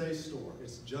doesn't even say store.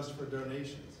 It's just for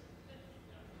donations.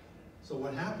 So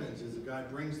what happens is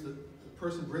the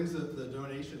person brings the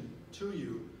donation to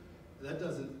you. That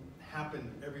doesn't happen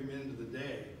every minute of the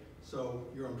day. So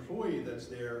your employee that's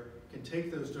there can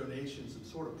take those donations and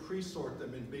sort of pre-sort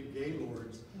them in big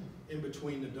gaylords in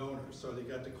between the donors. So they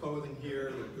got the clothing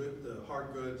here, the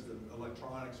hard goods, the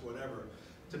electronics, whatever,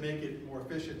 to make it more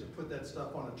efficient to put that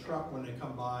stuff on a truck when they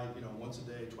come by, you know, once a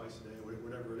day, twice a day,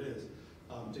 whatever it is,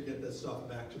 to get that stuff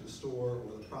back to the store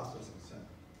or the processing center.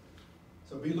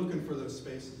 So be looking for those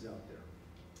spaces out there.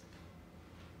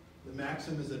 The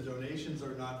maxim is that donations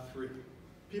are not free.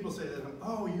 People say that,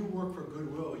 oh, you work for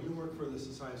Goodwill, you work for the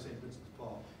Society of St. Vincent de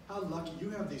Paul. How lucky, you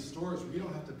have these stores where you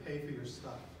don't have to pay for your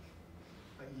stuff.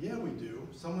 Yeah, we do.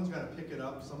 Someone's got to pick it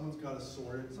up, someone's got to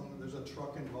sort it, there's a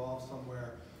truck involved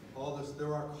somewhere. All this,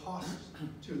 there are costs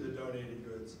to the donated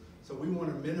goods. So we want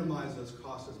to minimize those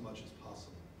costs as much as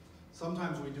possible.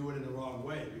 Sometimes we do it in the wrong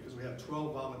way because we have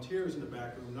 12 volunteers in the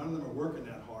back room, none of them are working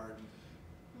that hard,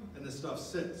 and the stuff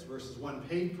sits versus one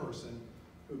paid person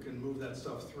who can move that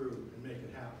stuff through and make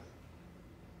it happen.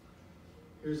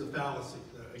 Here's a fallacy.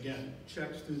 Again,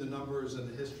 checked through the numbers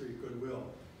and the history of Goodwill.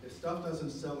 If stuff doesn't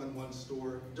sell in one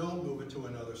store, don't move it to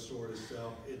another store to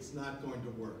sell. It's not going to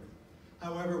work.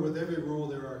 However, with every rule,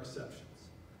 there are exceptions.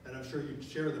 And I'm sure you'd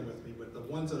share them with me, but the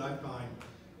ones that I find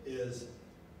is,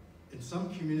 in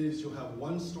some communities, you'll have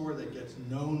one store that gets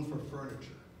known for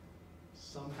furniture,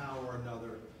 somehow or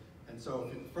another. And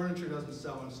so if furniture doesn't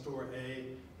sell in store A,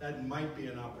 that might be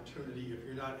an opportunity if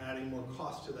you're not adding more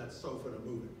cost to that sofa to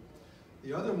move it.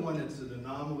 The other one that's an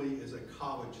anomaly is a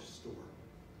college store.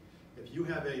 If you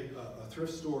have a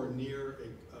thrift store near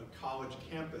a college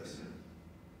campus,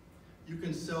 you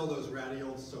can sell those ratty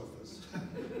old sofas.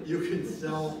 You can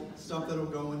sell stuff that'll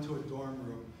go into a dorm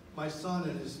room. My son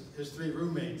and his 3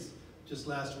 roommates just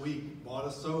last week bought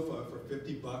a sofa for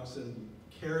 $50 and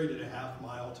carried it a half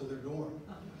mile to their dorm.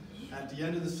 At the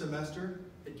end of the semester,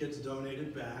 it gets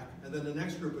donated back, and then the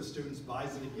next group of students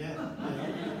buys it again. You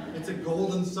know? It's a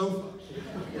golden sofa.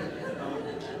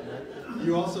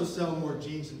 You also sell more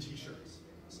jeans and t-shirts,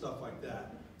 stuff like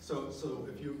that. So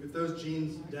if those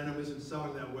jeans, denim isn't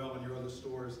selling that well in your other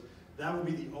stores, that would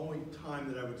be the only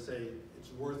time that I would say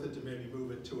it's worth it to maybe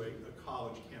move it to a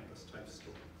college campus type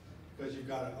store, because you've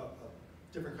got a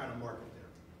different kind of market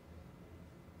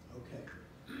there.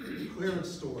 Okay, clearance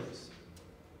stores.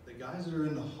 The guys that are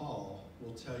in the hall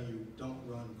will tell you don't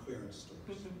run clearance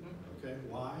stores. Okay,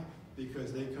 why?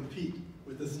 Because they compete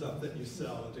with the stuff that you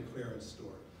sell at the clearance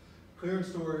store. Clearance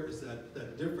store is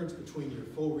that difference between your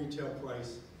full retail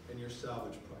price and your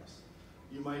salvage price.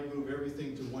 You might move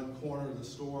everything to one corner of the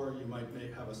store. You might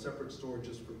have a separate store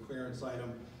just for clearance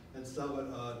item and sell it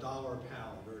 $1 a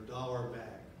pound or $1 a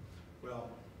bag. Well,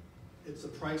 it's a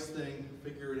price thing,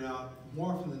 figure it out.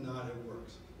 More often than not, it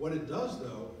works. What it does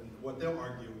though, and what they'll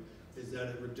argue, is that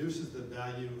it reduces the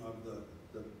value of the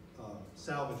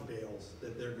salvage bales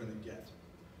that they're gonna get.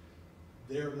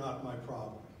 They're not my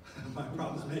problem. My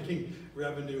problem is making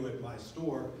revenue at my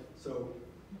store, so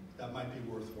that might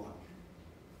be worthwhile.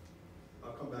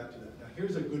 I'll come back to that. Now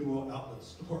here's a Goodwill outlet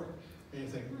store. And you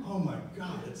think, oh my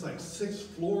God, it's like 6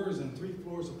 floors and 3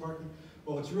 floors of parking.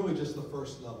 Well, it's really just the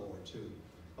first level or 2.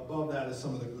 Above that is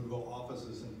some of the Goodwill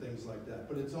offices and things like that.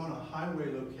 But it's on a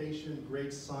highway location, great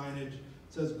signage. It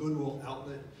says Goodwill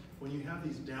outlet. When you have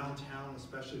these downtown,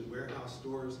 especially warehouse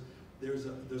stores, there's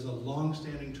a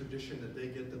long-standing tradition that they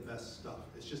get the best stuff.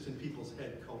 It's just in people's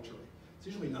head culturally. It's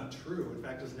usually not true. In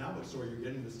fact, as an outlet store, you're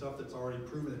getting the stuff that's already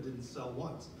proven it didn't sell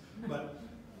once. But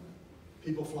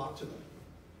people flock to them.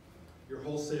 Your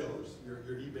wholesalers, your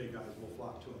eBay guys will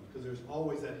flock to them because there's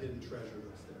always that hidden treasure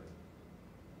that's there.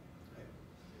 Okay.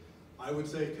 I would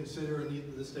say consider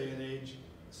in this day and age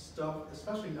stuff,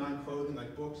 especially non-clothing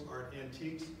like books, art,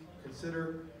 antiques,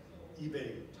 consider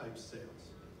eBay type sales.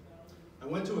 I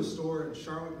went to a store in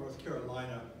Charlotte, North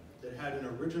Carolina that had an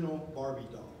original Barbie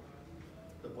doll,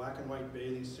 the black and white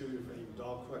bathing suit for any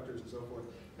doll collectors and so forth,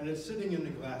 and it's sitting in the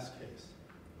glass case.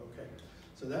 Okay,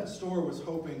 so that store was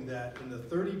hoping that in the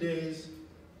 30 days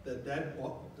that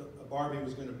Barbie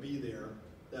was going to be there,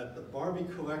 that the Barbie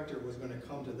collector was going to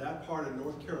come to that part of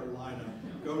North Carolina,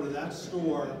 go to that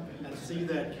store and see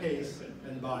that case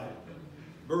and buy it,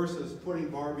 versus putting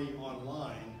Barbie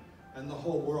online and the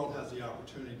whole world has the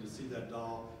opportunity to see that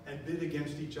doll and bid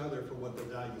against each other for what the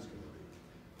value is going to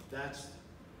be. That's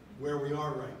where we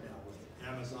are right now with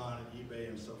Amazon and eBay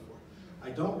and so forth. I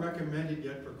don't recommend it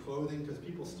yet for clothing because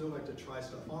people still like to try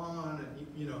stuff on, and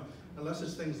you know, unless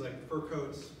it's things like fur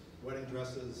coats, wedding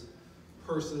dresses,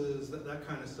 purses, that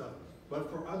kind of stuff.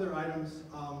 But for other items,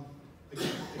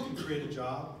 again, it can create a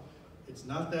job. It's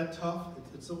not that tough.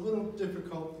 It's a little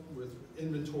difficult with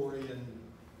inventory and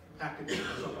packaging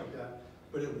and stuff like that,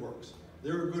 but it works.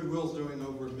 There are Goodwills doing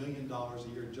over $1 million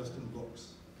a year just in books.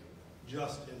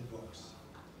 Just in books.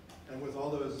 And with all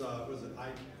those, was it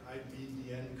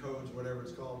IBDN codes, whatever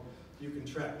it's called, you can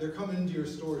track. They're coming into your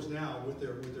stores now with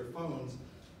their phones,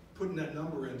 putting that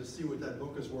number in to see what that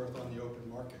book is worth on the open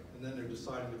market. And then they're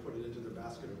deciding to put it into their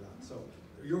basket or not. So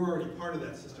you're already part of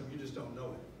that system, you just don't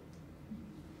know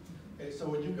it. Okay, so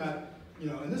when you've got, you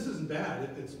know, and this isn't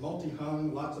bad, it's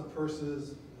multi-hung, lots of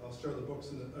purses. I'll show the books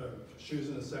and shoes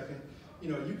in a second. You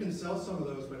know, you can sell some of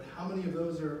those, but how many of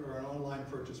those are an online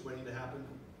purchase waiting to happen?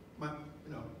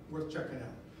 You know, worth checking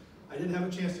out. I didn't have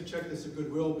a chance to check this at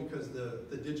Goodwill because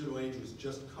the digital age was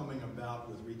just coming about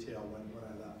with retail when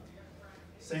I left.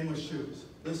 Same with shoes.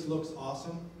 This looks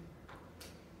awesome.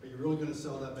 Are you really going to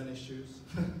sell that many shoes?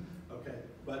 Okay,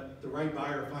 but the right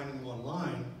buyer finding them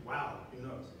online, wow, who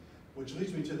knows? Which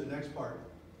leads me to the next part.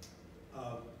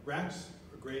 Racks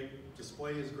are great,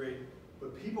 display is great,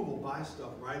 but people will buy stuff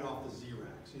right off the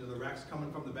Z-racks. You know, the racks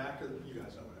coming from the back, you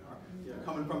guys know what they are. Yeah,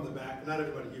 coming from the back, not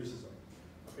everybody uses them.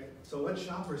 Okay, so let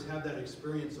shoppers have that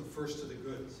experience of first to the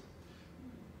goods.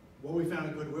 What we found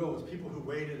at Goodwill was people who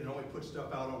waited and only put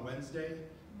stuff out on Wednesday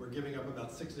were giving up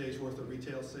about 6 days worth of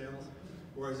retail sales.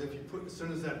 Whereas if you put, as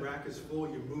soon as that rack is full,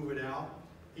 you move it out.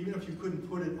 Even if you couldn't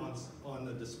put it on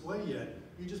the display yet,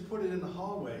 you just put it in the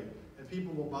hallway and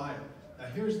people will buy it. Now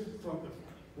here's from,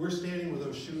 we're standing where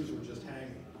those shoes were just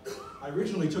hanging. I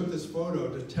originally took this photo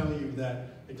to tell you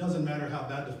that it doesn't matter how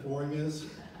bad the flooring is.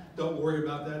 Don't worry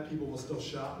about that, people will still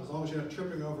shop. As long as you're not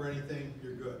tripping over anything,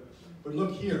 you're good. But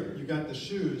look here, you got the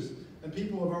shoes, and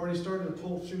people have already started to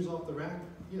pull shoes off the rack.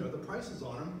 You know, the prices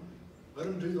on them. Let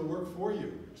them do the work for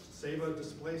you. Save a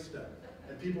display step.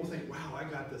 And people think, wow, I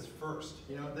got this first.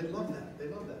 You know, they love that, they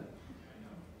love that.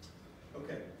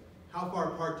 Okay, how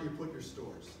far apart do you put your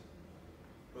stores?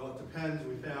 Well, it depends,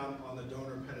 we found, on the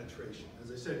donor penetration.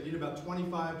 As I said, you need about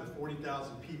 25 to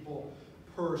 40,000 people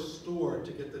per store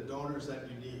to get the donors that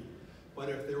you need. But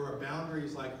if there are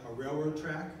boundaries like a railroad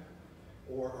track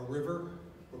or a river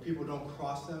where people don't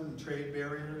cross them and trade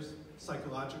barriers,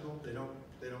 psychological, they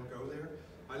don't go there.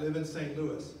 I live in St.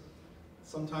 Louis.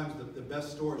 Sometimes the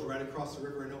best store is right across the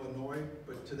river in Illinois,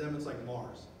 but to them it's like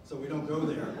Mars. So we don't go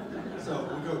there. So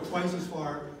we go twice as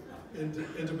far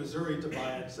into Missouri to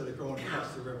buy it instead of going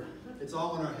across the river. It's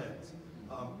all in our heads,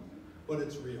 but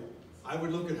it's real. I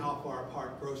would look at how far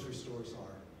apart grocery stores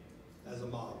are as a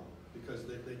model, because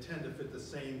they tend to fit the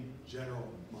same general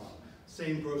model.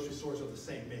 Same grocery stores of the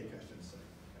same make, I should say.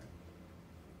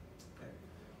 Okay.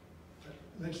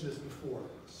 I mentioned this before.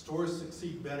 Stores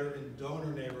succeed better in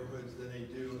donor neighborhoods than they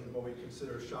do in what we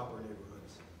consider shopper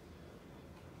neighborhoods.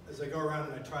 As I go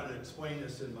around and I try to explain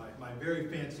this in my very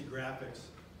fancy graphics,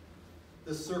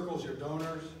 this circles your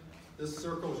donors, this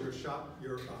circles your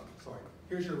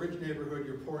here's your rich neighborhood,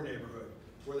 your poor neighborhood.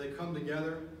 Where they come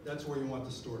together, that's where you want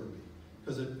the store to be.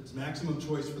 Because it's maximum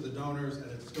choice for the donors, and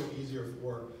it's still easier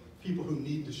for people who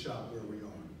need to shop where we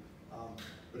are.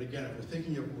 But again, if we're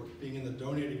thinking of being in the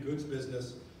donated goods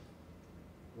business,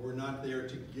 we're not there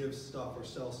to give stuff or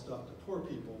sell stuff to poor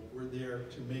people. We're there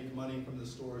to make money from the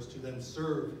stores to then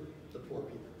serve the poor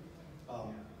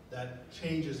people. That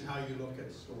changes how you look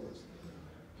at stores.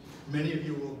 Many of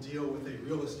you will deal with a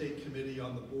real estate committee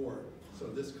on the board. So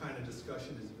this kind of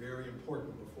discussion is very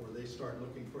important before they start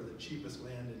looking for the cheapest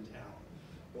land in town.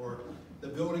 Or the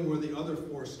building where the other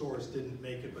 4 stores didn't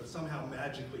make it, but somehow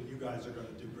magically you guys are going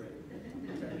to do great.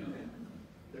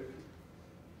 Okay.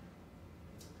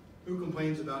 Who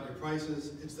complains about your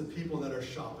prices? It's the people that are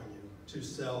shopping you to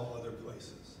sell other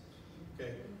places.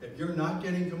 Okay? If you're not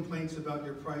getting complaints about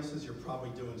your prices, you're probably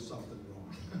doing something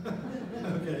wrong.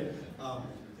 Okay?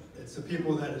 It's the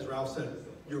people that, as Ralph said,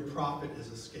 your profit is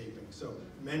escaping. So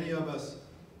many of us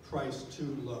price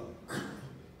too low.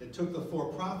 It took the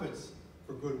for-profits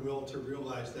for Goodwill to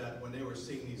realize that when they were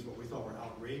seeing these what we thought were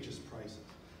outrageous prices.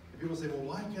 And people say,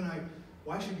 well,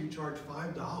 why should you charge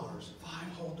 $5, $5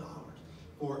 whole dollars,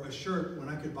 for a shirt when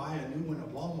I could buy a new one at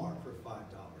Walmart for $5?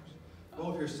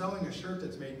 Well, if you're selling a shirt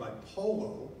that's made by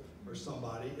Polo or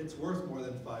somebody, it's worth more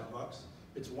than $5.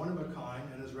 It's one of a kind,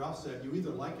 and as Ralph said, you either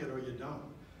like it or you don't.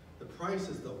 The price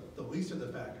is the least of the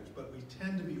factors, but we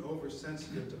tend to be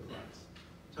oversensitive to price.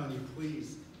 I'm telling you,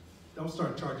 please, don't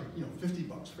start charging,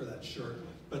 $50 for that shirt,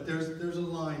 but there's a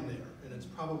line there, and it's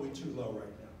probably too low right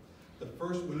now.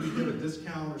 When you give a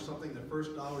discount or something, the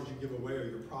first dollars you give away are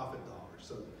your profit dollars.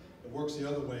 So it works the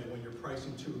other way. When you're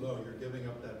pricing too low, you're giving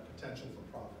up that potential for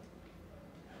profit.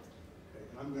 Okay,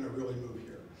 and I'm going to really move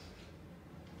here.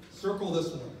 Circle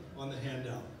this one on the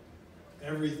handout.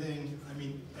 Everything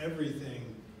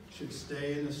should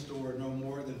stay in the store no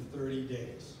more than 30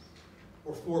 days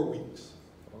or 4 weeks.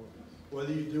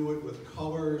 Whether you do it with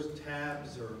colors,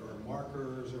 tabs, or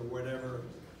markers, or whatever,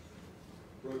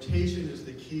 rotation is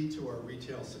the key to our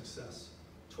retail success.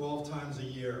 12 times a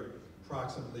year,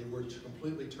 approximately, we're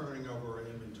completely turning over our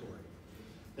inventory.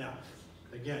 Now,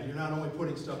 again, you're not only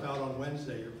putting stuff out on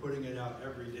Wednesday, you're putting it out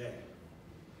every day.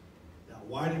 Now,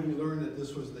 why did we learn that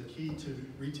this was the key to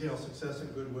retail success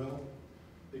at Goodwill?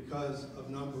 Because of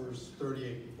numbers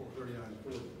 38, 39,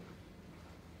 40.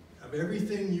 Of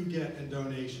everything you get in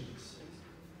donations,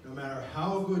 no matter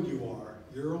how good you are,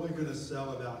 you're only going to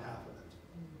sell about half of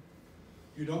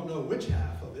it. You don't know which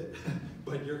half of it,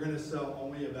 but you're going to sell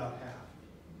only about half.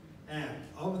 And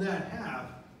of that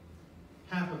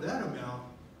half of that amount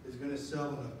is going to sell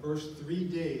in the first 3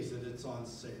 days that it's on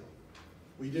sale.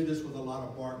 We did this with a lot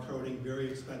of barcoding, very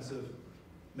expensive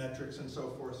metrics and so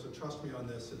forth, so trust me on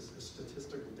this, it's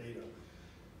statistical data.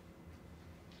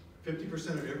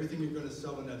 50% of everything you're going to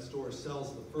sell in that store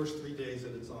sells the first 3 days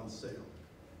that it's on sale.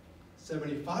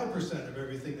 75% of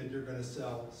everything that you're going to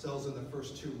sell sells in the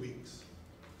first 2 weeks.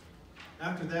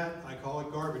 After that, I call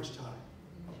it garbage time,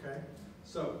 okay?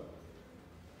 So,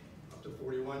 up to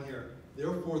 41 here.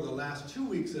 Therefore, the last 2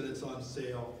 weeks that it's on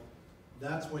sale,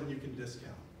 that's when you can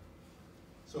discount.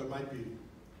 So it might be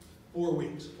 4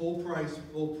 weeks, full price,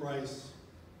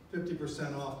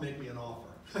 50% off, make me an offer,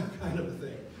 kind of a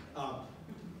thing.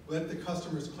 Let the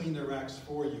customers clean their racks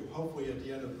for you. Hopefully at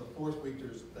the end of the 4th week,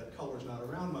 that color's not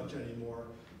around much anymore,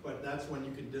 but that's when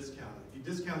you can discount it. If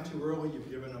you discount too early, you've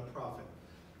given up profit.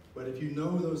 But if you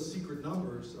know those secret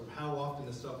numbers of how often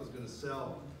the stuff is going to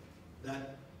sell,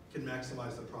 that can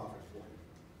maximize the profit for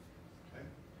you. Okay?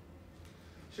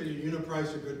 Should your unit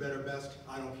price or good, better, best?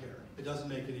 I don't care. It doesn't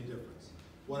make any difference.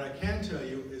 What I can tell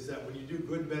you is that when you do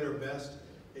good, better, best,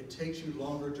 it takes you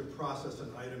longer to process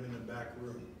an item in the back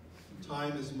room.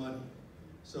 Time is money.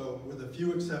 So with a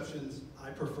few exceptions, I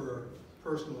prefer,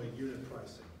 personally, unit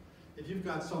pricing. If you've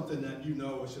got something that you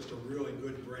know is just a really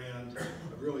good brand,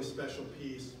 a really special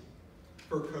piece,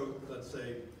 fur coat, let's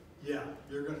say, yeah,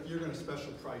 you're gonna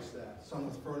special price that. Some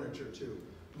with furniture too.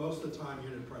 Most of the time,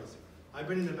 unit pricing. I've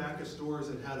been in the back of stores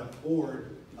that had a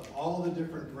board of all the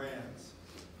different brands.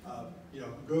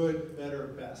 Good, better,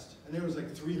 best. And there was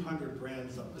like 300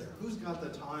 brands up there. Who's got the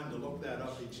time to look that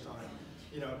up each time?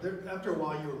 After a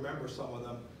while you remember some of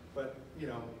them, but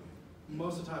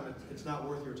most of the time it's not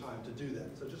worth your time to do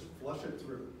that. So just flush it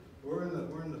through. We're in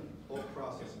the bulk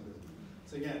processing business.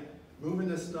 So again, moving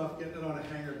this stuff, getting it on a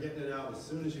hanger, getting it out as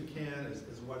soon as you can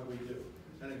is what we do.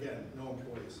 And again, no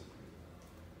employees.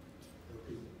 No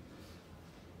people.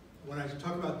 When I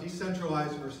talk about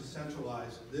decentralized versus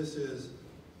centralized, this is,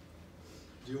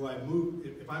 do I move,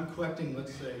 if I'm collecting,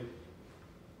 let's say,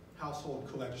 household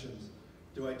collections,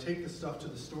 do I take the stuff to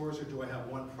the stores or do I have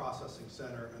one processing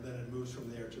center and then it moves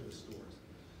from there to the stores?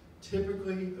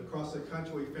 Typically, across the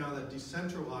country, we found that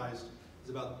decentralized is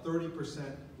about 30%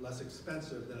 less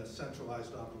expensive than a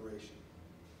centralized operation.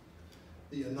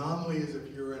 The anomaly is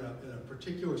if you're in a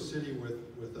particular city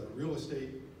with a real estate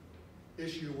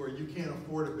issue where you can't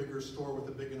afford a bigger store with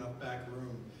a big enough back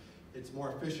room, it's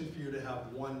more efficient for you to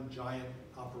have one giant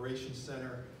operations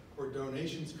center where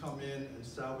donations come in and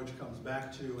salvage comes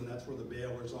back to, and that's where the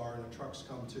balers are and the trucks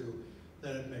come to,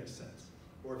 then it makes sense.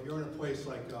 Or if you're in a place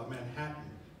like Manhattan,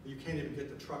 you can't even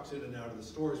get the trucks in and out of the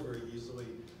stores very easily,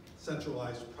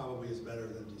 centralized probably is better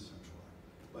than decentralized.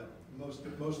 But most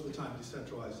of the time,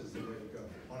 decentralized is the way to go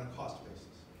on a cost basis.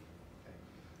 Okay.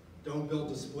 Don't build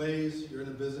displays, you're in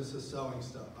the business of selling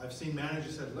stuff. I've seen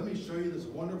managers say, let me show you this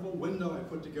wonderful window I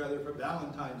put together for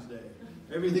Valentine's Day.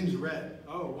 Everything's red.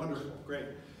 Oh, wonderful, great.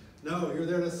 No, you're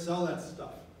there to sell that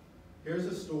stuff. Here's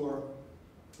a store.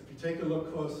 If you take a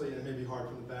look closely, and it may be hard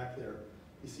from the back there,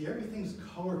 you see everything's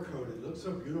color-coded. It looks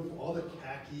so beautiful. All the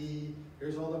khaki,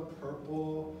 here's all the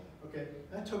purple. Okay,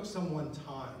 that took someone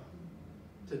time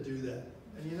to do that.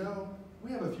 And you know,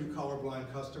 we have a few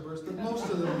colorblind customers, but most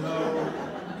of them know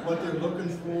what they're looking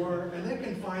for, and they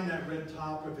can find that red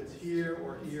top if it's here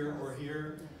or here or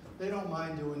here. They don't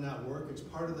mind doing that work. It's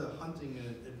part of the hunting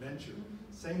and adventure.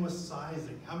 Same with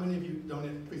sizing. How many of you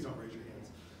don't, please don't raise your hands,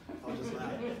 I'll just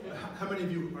laugh. How many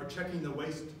of you are checking the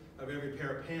waist of every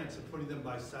pair of pants and putting them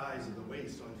by size of the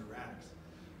waist on your racks?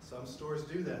 Some stores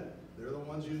do that. They're the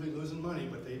ones usually losing money,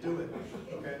 but they do it,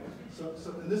 okay? So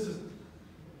and this is,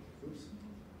 oops.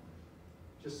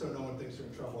 Just so no one thinks you're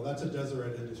in trouble. That's a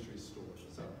Deseret Industries store,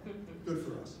 so good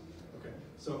for us. Okay,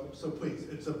 so please,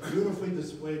 it's a beautifully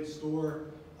displayed store.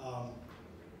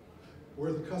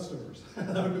 We're the customers.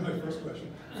 That would be my first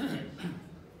question.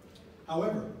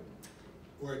 However,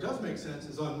 where it does make sense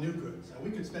is on new goods. And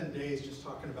we could spend days just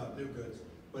talking about new goods,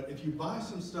 but if you buy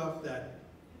some stuff that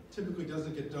typically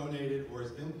doesn't get donated or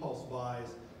is impulse buys,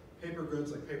 paper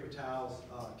goods like paper towels,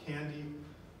 candy,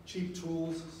 cheap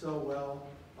tools sell well,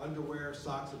 underwear,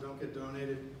 socks that don't get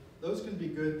donated, those can be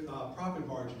good profit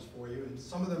margins for you, and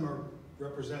some of them are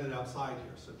represented outside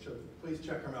here, so please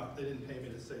check them out. They didn't pay me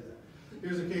to say that.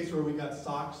 Here's a case where we got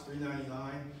socks,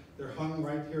 $3.99. They're hung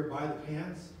right here by the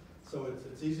pants, so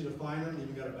it's easy to find them. You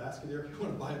even got a basket there if you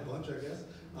want to buy a bunch, I guess.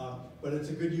 But it's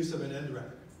a good use of an end rack.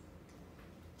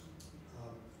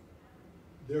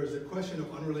 There's a question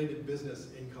of unrelated business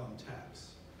income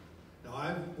tax. Now,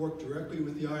 I've worked directly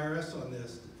with the IRS on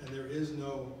this, and there is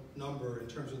no number in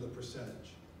terms of the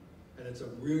percentage. And it's a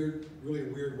weird, really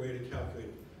weird way to calculate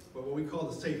it. But what we call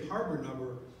the safe harbor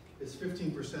number is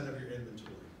 15% of your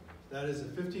inventory. That is, if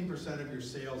 15% of your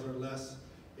sales or less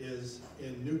is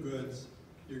in new goods,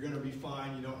 you're going to be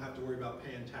fine. You don't have to worry about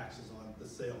paying taxes on the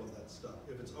sale of that stuff.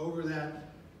 If it's over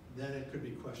that, then it could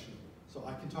be questionable. So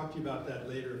I can talk to you about that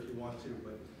later if you want to,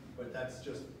 but that's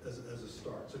just as a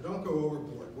start. So don't go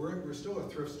overboard. We're still a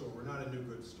thrift store. We're not a new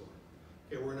goods store.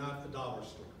 Okay, we're not a dollar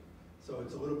store. So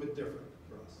it's a little bit different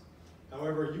for us.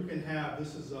 However, you can have,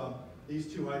 this is,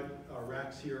 these two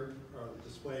racks here are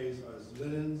displays as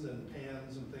linens and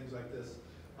pans and things like this.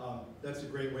 That's a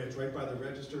great way. It's right by the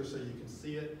register so you can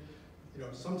see it. You know,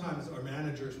 sometimes our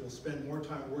managers will spend more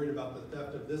time worried about the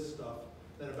theft of this stuff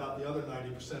than about the other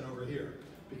 90% over here,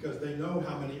 because they know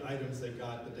how many items they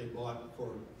got that they bought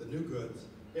for the new goods.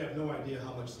 They have no idea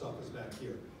how much stuff is back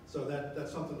here. So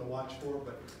that's something to watch for,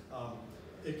 but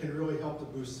it can really help to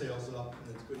boost sales up,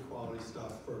 and it's good quality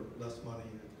stuff for less money.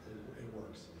 It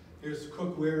works. Here's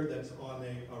cookware that's on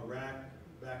a rack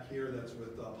back here that's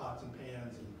with pots and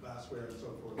pans and glassware and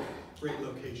so forth. Great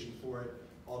location for it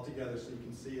all together so you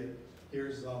can see it.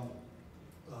 Here's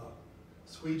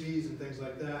squeegees and things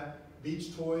like that.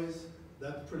 Beach toys,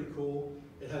 that's pretty cool.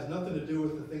 It has nothing to do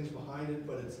with the things behind it,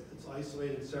 but it's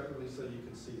isolated separately so you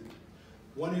can see it.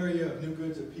 One area of new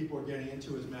goods that people are getting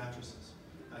into is mattresses.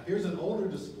 Now here's an older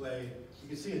display. You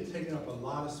can see it taking up a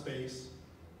lot of space.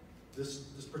 This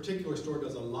particular store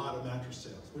does a lot of mattress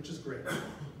sales, which is great.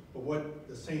 But what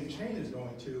the same chain is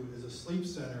going to is a sleep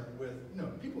center with, you know,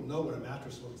 people know what a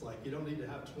mattress looks like. You don't need to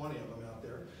have 20 of them out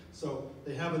there. So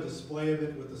they have a display of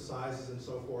it with the sizes and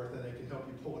so forth, and they can help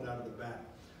you pull it out of the back.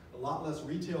 A lot less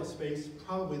retail space,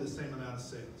 probably the same amount of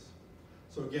sales.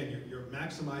 So again, you're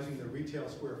maximizing the retail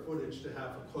square footage to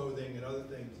have for clothing and other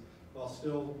things while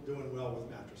still doing well with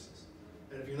mattresses.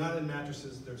 And if you're not in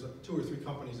mattresses, there's 2 or 3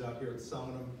 companies out here that's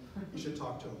selling them. You should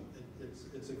talk to them.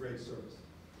 It's a great service.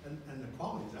 And the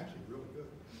quality is actually really good.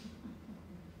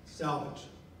 Salvage.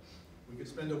 We could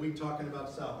spend a week talking about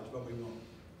salvage, but we won't.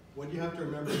 What you have to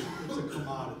remember is it's a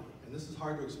commodity, and this is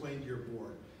hard to explain to your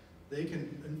board. They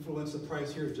can influence the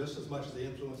price here just as much as they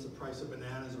influence the price of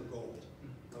bananas or gold.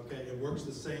 Okay, it works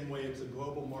the same way. It's a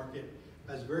global market.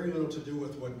 Has very little to do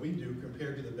with what we do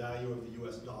compared to the value of the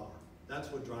US dollar.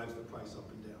 That's what drives the price up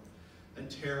and down.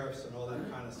 And tariffs and all that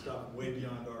kind of stuff, way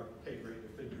beyond our pay grade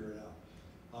to figure it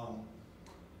out.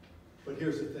 But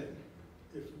here's the thing.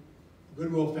 If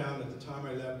Goodwill found at the time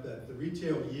I left that the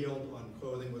retail yield on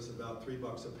clothing was about $3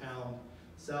 a pound.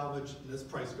 Salvage, and this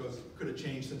price could have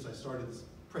changed since I started this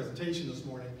presentation this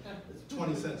morning, it's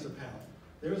 20 cents a pound.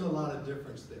 There's a lot of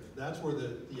difference there. That's where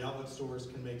the outlet stores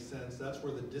can make sense. That's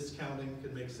where the discounting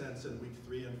can make sense in week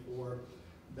 3 and 4.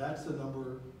 That's the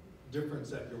number difference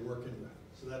that you're working with.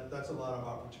 So that's a lot of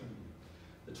opportunity.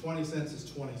 The 20 cents is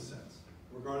 20 cents.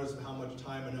 regardless of how much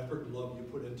time and effort and love you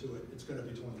put into it, it's gonna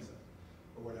be 20 cents,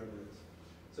 or whatever it is.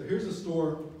 So here's the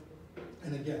store,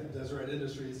 and again, Deseret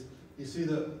Industries. You see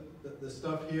the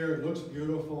stuff here, it looks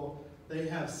beautiful. They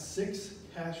have 6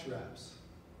 cash wraps,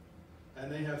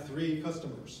 and they have 3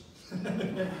 customers.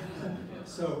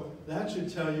 So that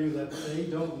should tell you that they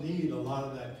don't need a lot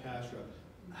of that cash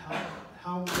wrap.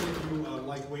 How many of you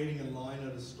like waiting in line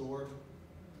at a store?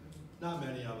 Not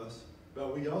many of us,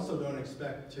 but we also don't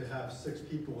expect to have 6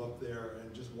 people up there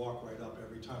and just walk right up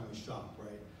every time we shop,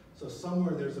 right? So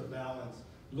somewhere there's a balance.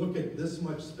 Look at this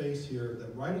much space here,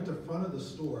 that right at the front of the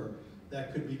store,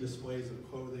 that could be displays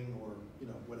of clothing or, you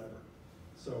know, whatever.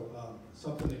 So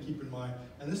something to keep in mind.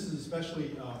 And this is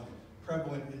especially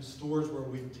prevalent in stores where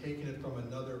we've taken it from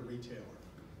another retailer,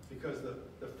 because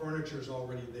the furniture's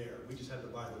already there. We just have to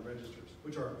buy the registers,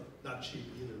 which are not cheap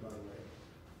either, by the way.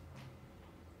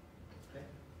 Okay.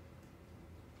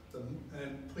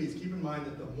 And please keep in mind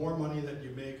that the more money that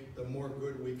you make, the more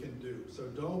good we can do. So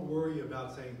don't worry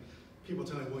about saying, people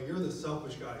telling you, well, you're the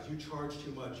selfish guys, you charge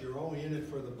too much, you're only in it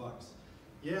for the bucks.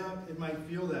 Yeah, it might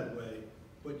feel that way,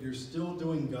 but you're still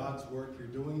doing God's work. You're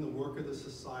doing the work of the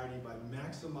society by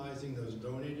maximizing those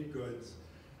donated goods,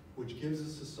 which gives the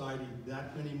society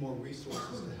that many more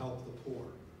resources to help the poor.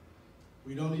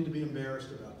 We don't need to be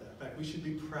embarrassed about that. In fact, we should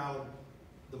be proud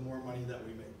the more money that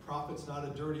we make. Profit's not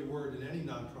a dirty word in any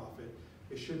nonprofit.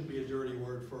 It shouldn't be a dirty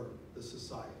word for the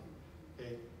society.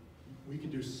 Okay? We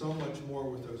can do so much more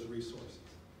with those resources.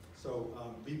 So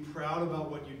be proud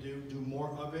about what you do more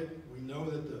of it. We know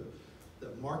that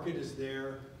the market is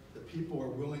there, the people are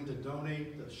willing to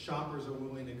donate, the shoppers are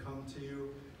willing to come to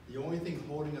you. The only thing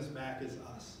holding us back is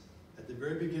us. At the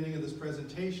very beginning of this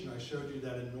presentation, I showed you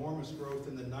that enormous growth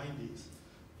in the 90s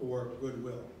for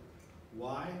Goodwill.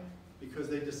 Why? Because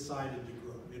they decided to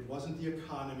grow. It wasn't the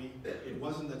economy. It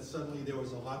wasn't that suddenly there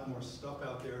was a lot more stuff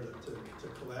out there to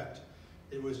collect.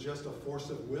 It was just a force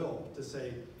of will to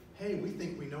say, hey, we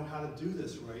think we know how to do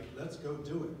this right, let's go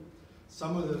do it.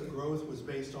 Some of the growth was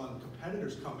based on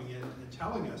competitors coming in and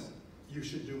telling us, you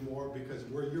should do more because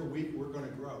where you're weak, we're gonna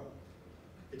grow.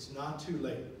 It's not too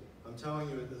late. I'm telling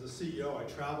you, as a CEO, I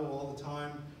travel all the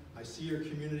time, I see your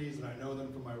communities and I know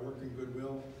them from my work in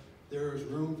Goodwill. There is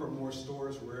room for more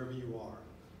stores wherever you are.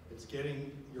 It's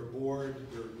getting your board,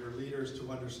 your leaders to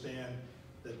understand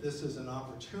that this is an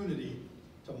opportunity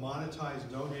to monetize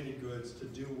donated goods to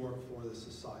do work for the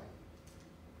society.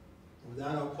 With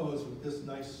that, I'll close with this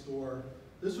nice store.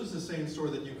 This was the same store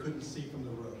that you couldn't see from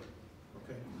the road,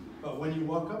 okay? But when you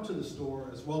walk up to the store,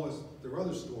 as well as their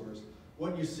other stores,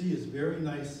 what you see is very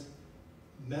nice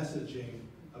messaging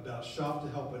about shop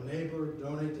to help a neighbor,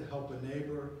 donate to help a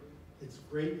neighbor. It's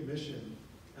great mission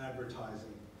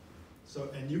advertising. So,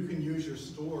 and you can use your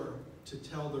store to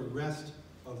tell the rest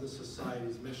of the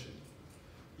society's mission.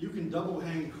 You can double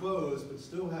hang clothes, but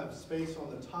still have space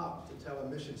on the top to tell a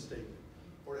mission statement,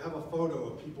 or to have a photo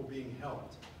of people being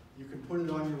helped. You can put it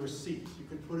on your receipts. You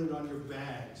can put it on your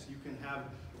bags. You can have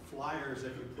flyers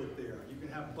that you put there. You can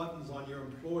have buttons on your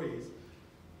employees.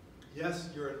 Yes,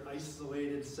 you're an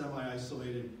isolated,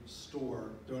 semi-isolated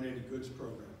store, donated goods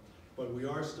program, but we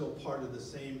are still part of the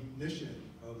same mission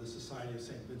of the Society of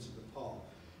St. Vincent de Paul.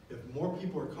 If more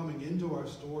people are coming into our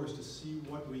stores to see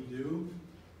what we do,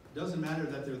 it doesn't matter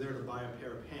that they're there to buy a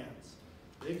pair of pants.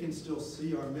 They can still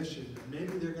see our mission, and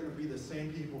maybe they're going to be the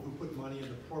same people who put money in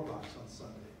the poor box on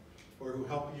Sunday, or who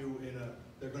help you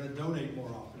they're going to donate more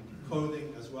often,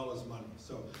 clothing as well as money.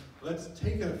 So let's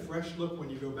take a fresh look when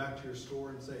you go back to your store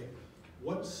and say,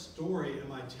 what story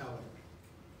am I telling?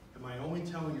 Am I only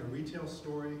telling a retail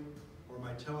story, or am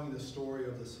I telling the story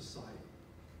of the society?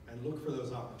 And look for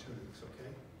those opportunities,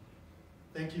 okay?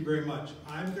 Thank you very much.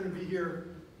 I'm going to be here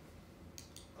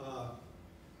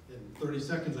in 30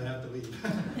 seconds. I have to leave.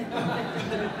 But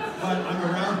I'm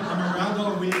around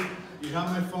all week. You have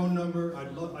my phone number. I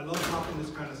love talking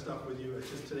this kind of stuff with you. It's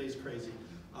just today's crazy.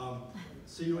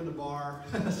 See you in the bar.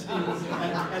 See you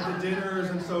at the dinners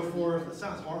and so forth. It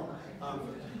sounds horrible.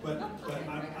 But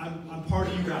I'm part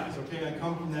of you guys, okay? I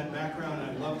come from that background.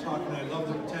 I love talking. I love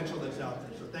the potential that's out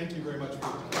there. So thank you very much for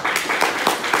your time.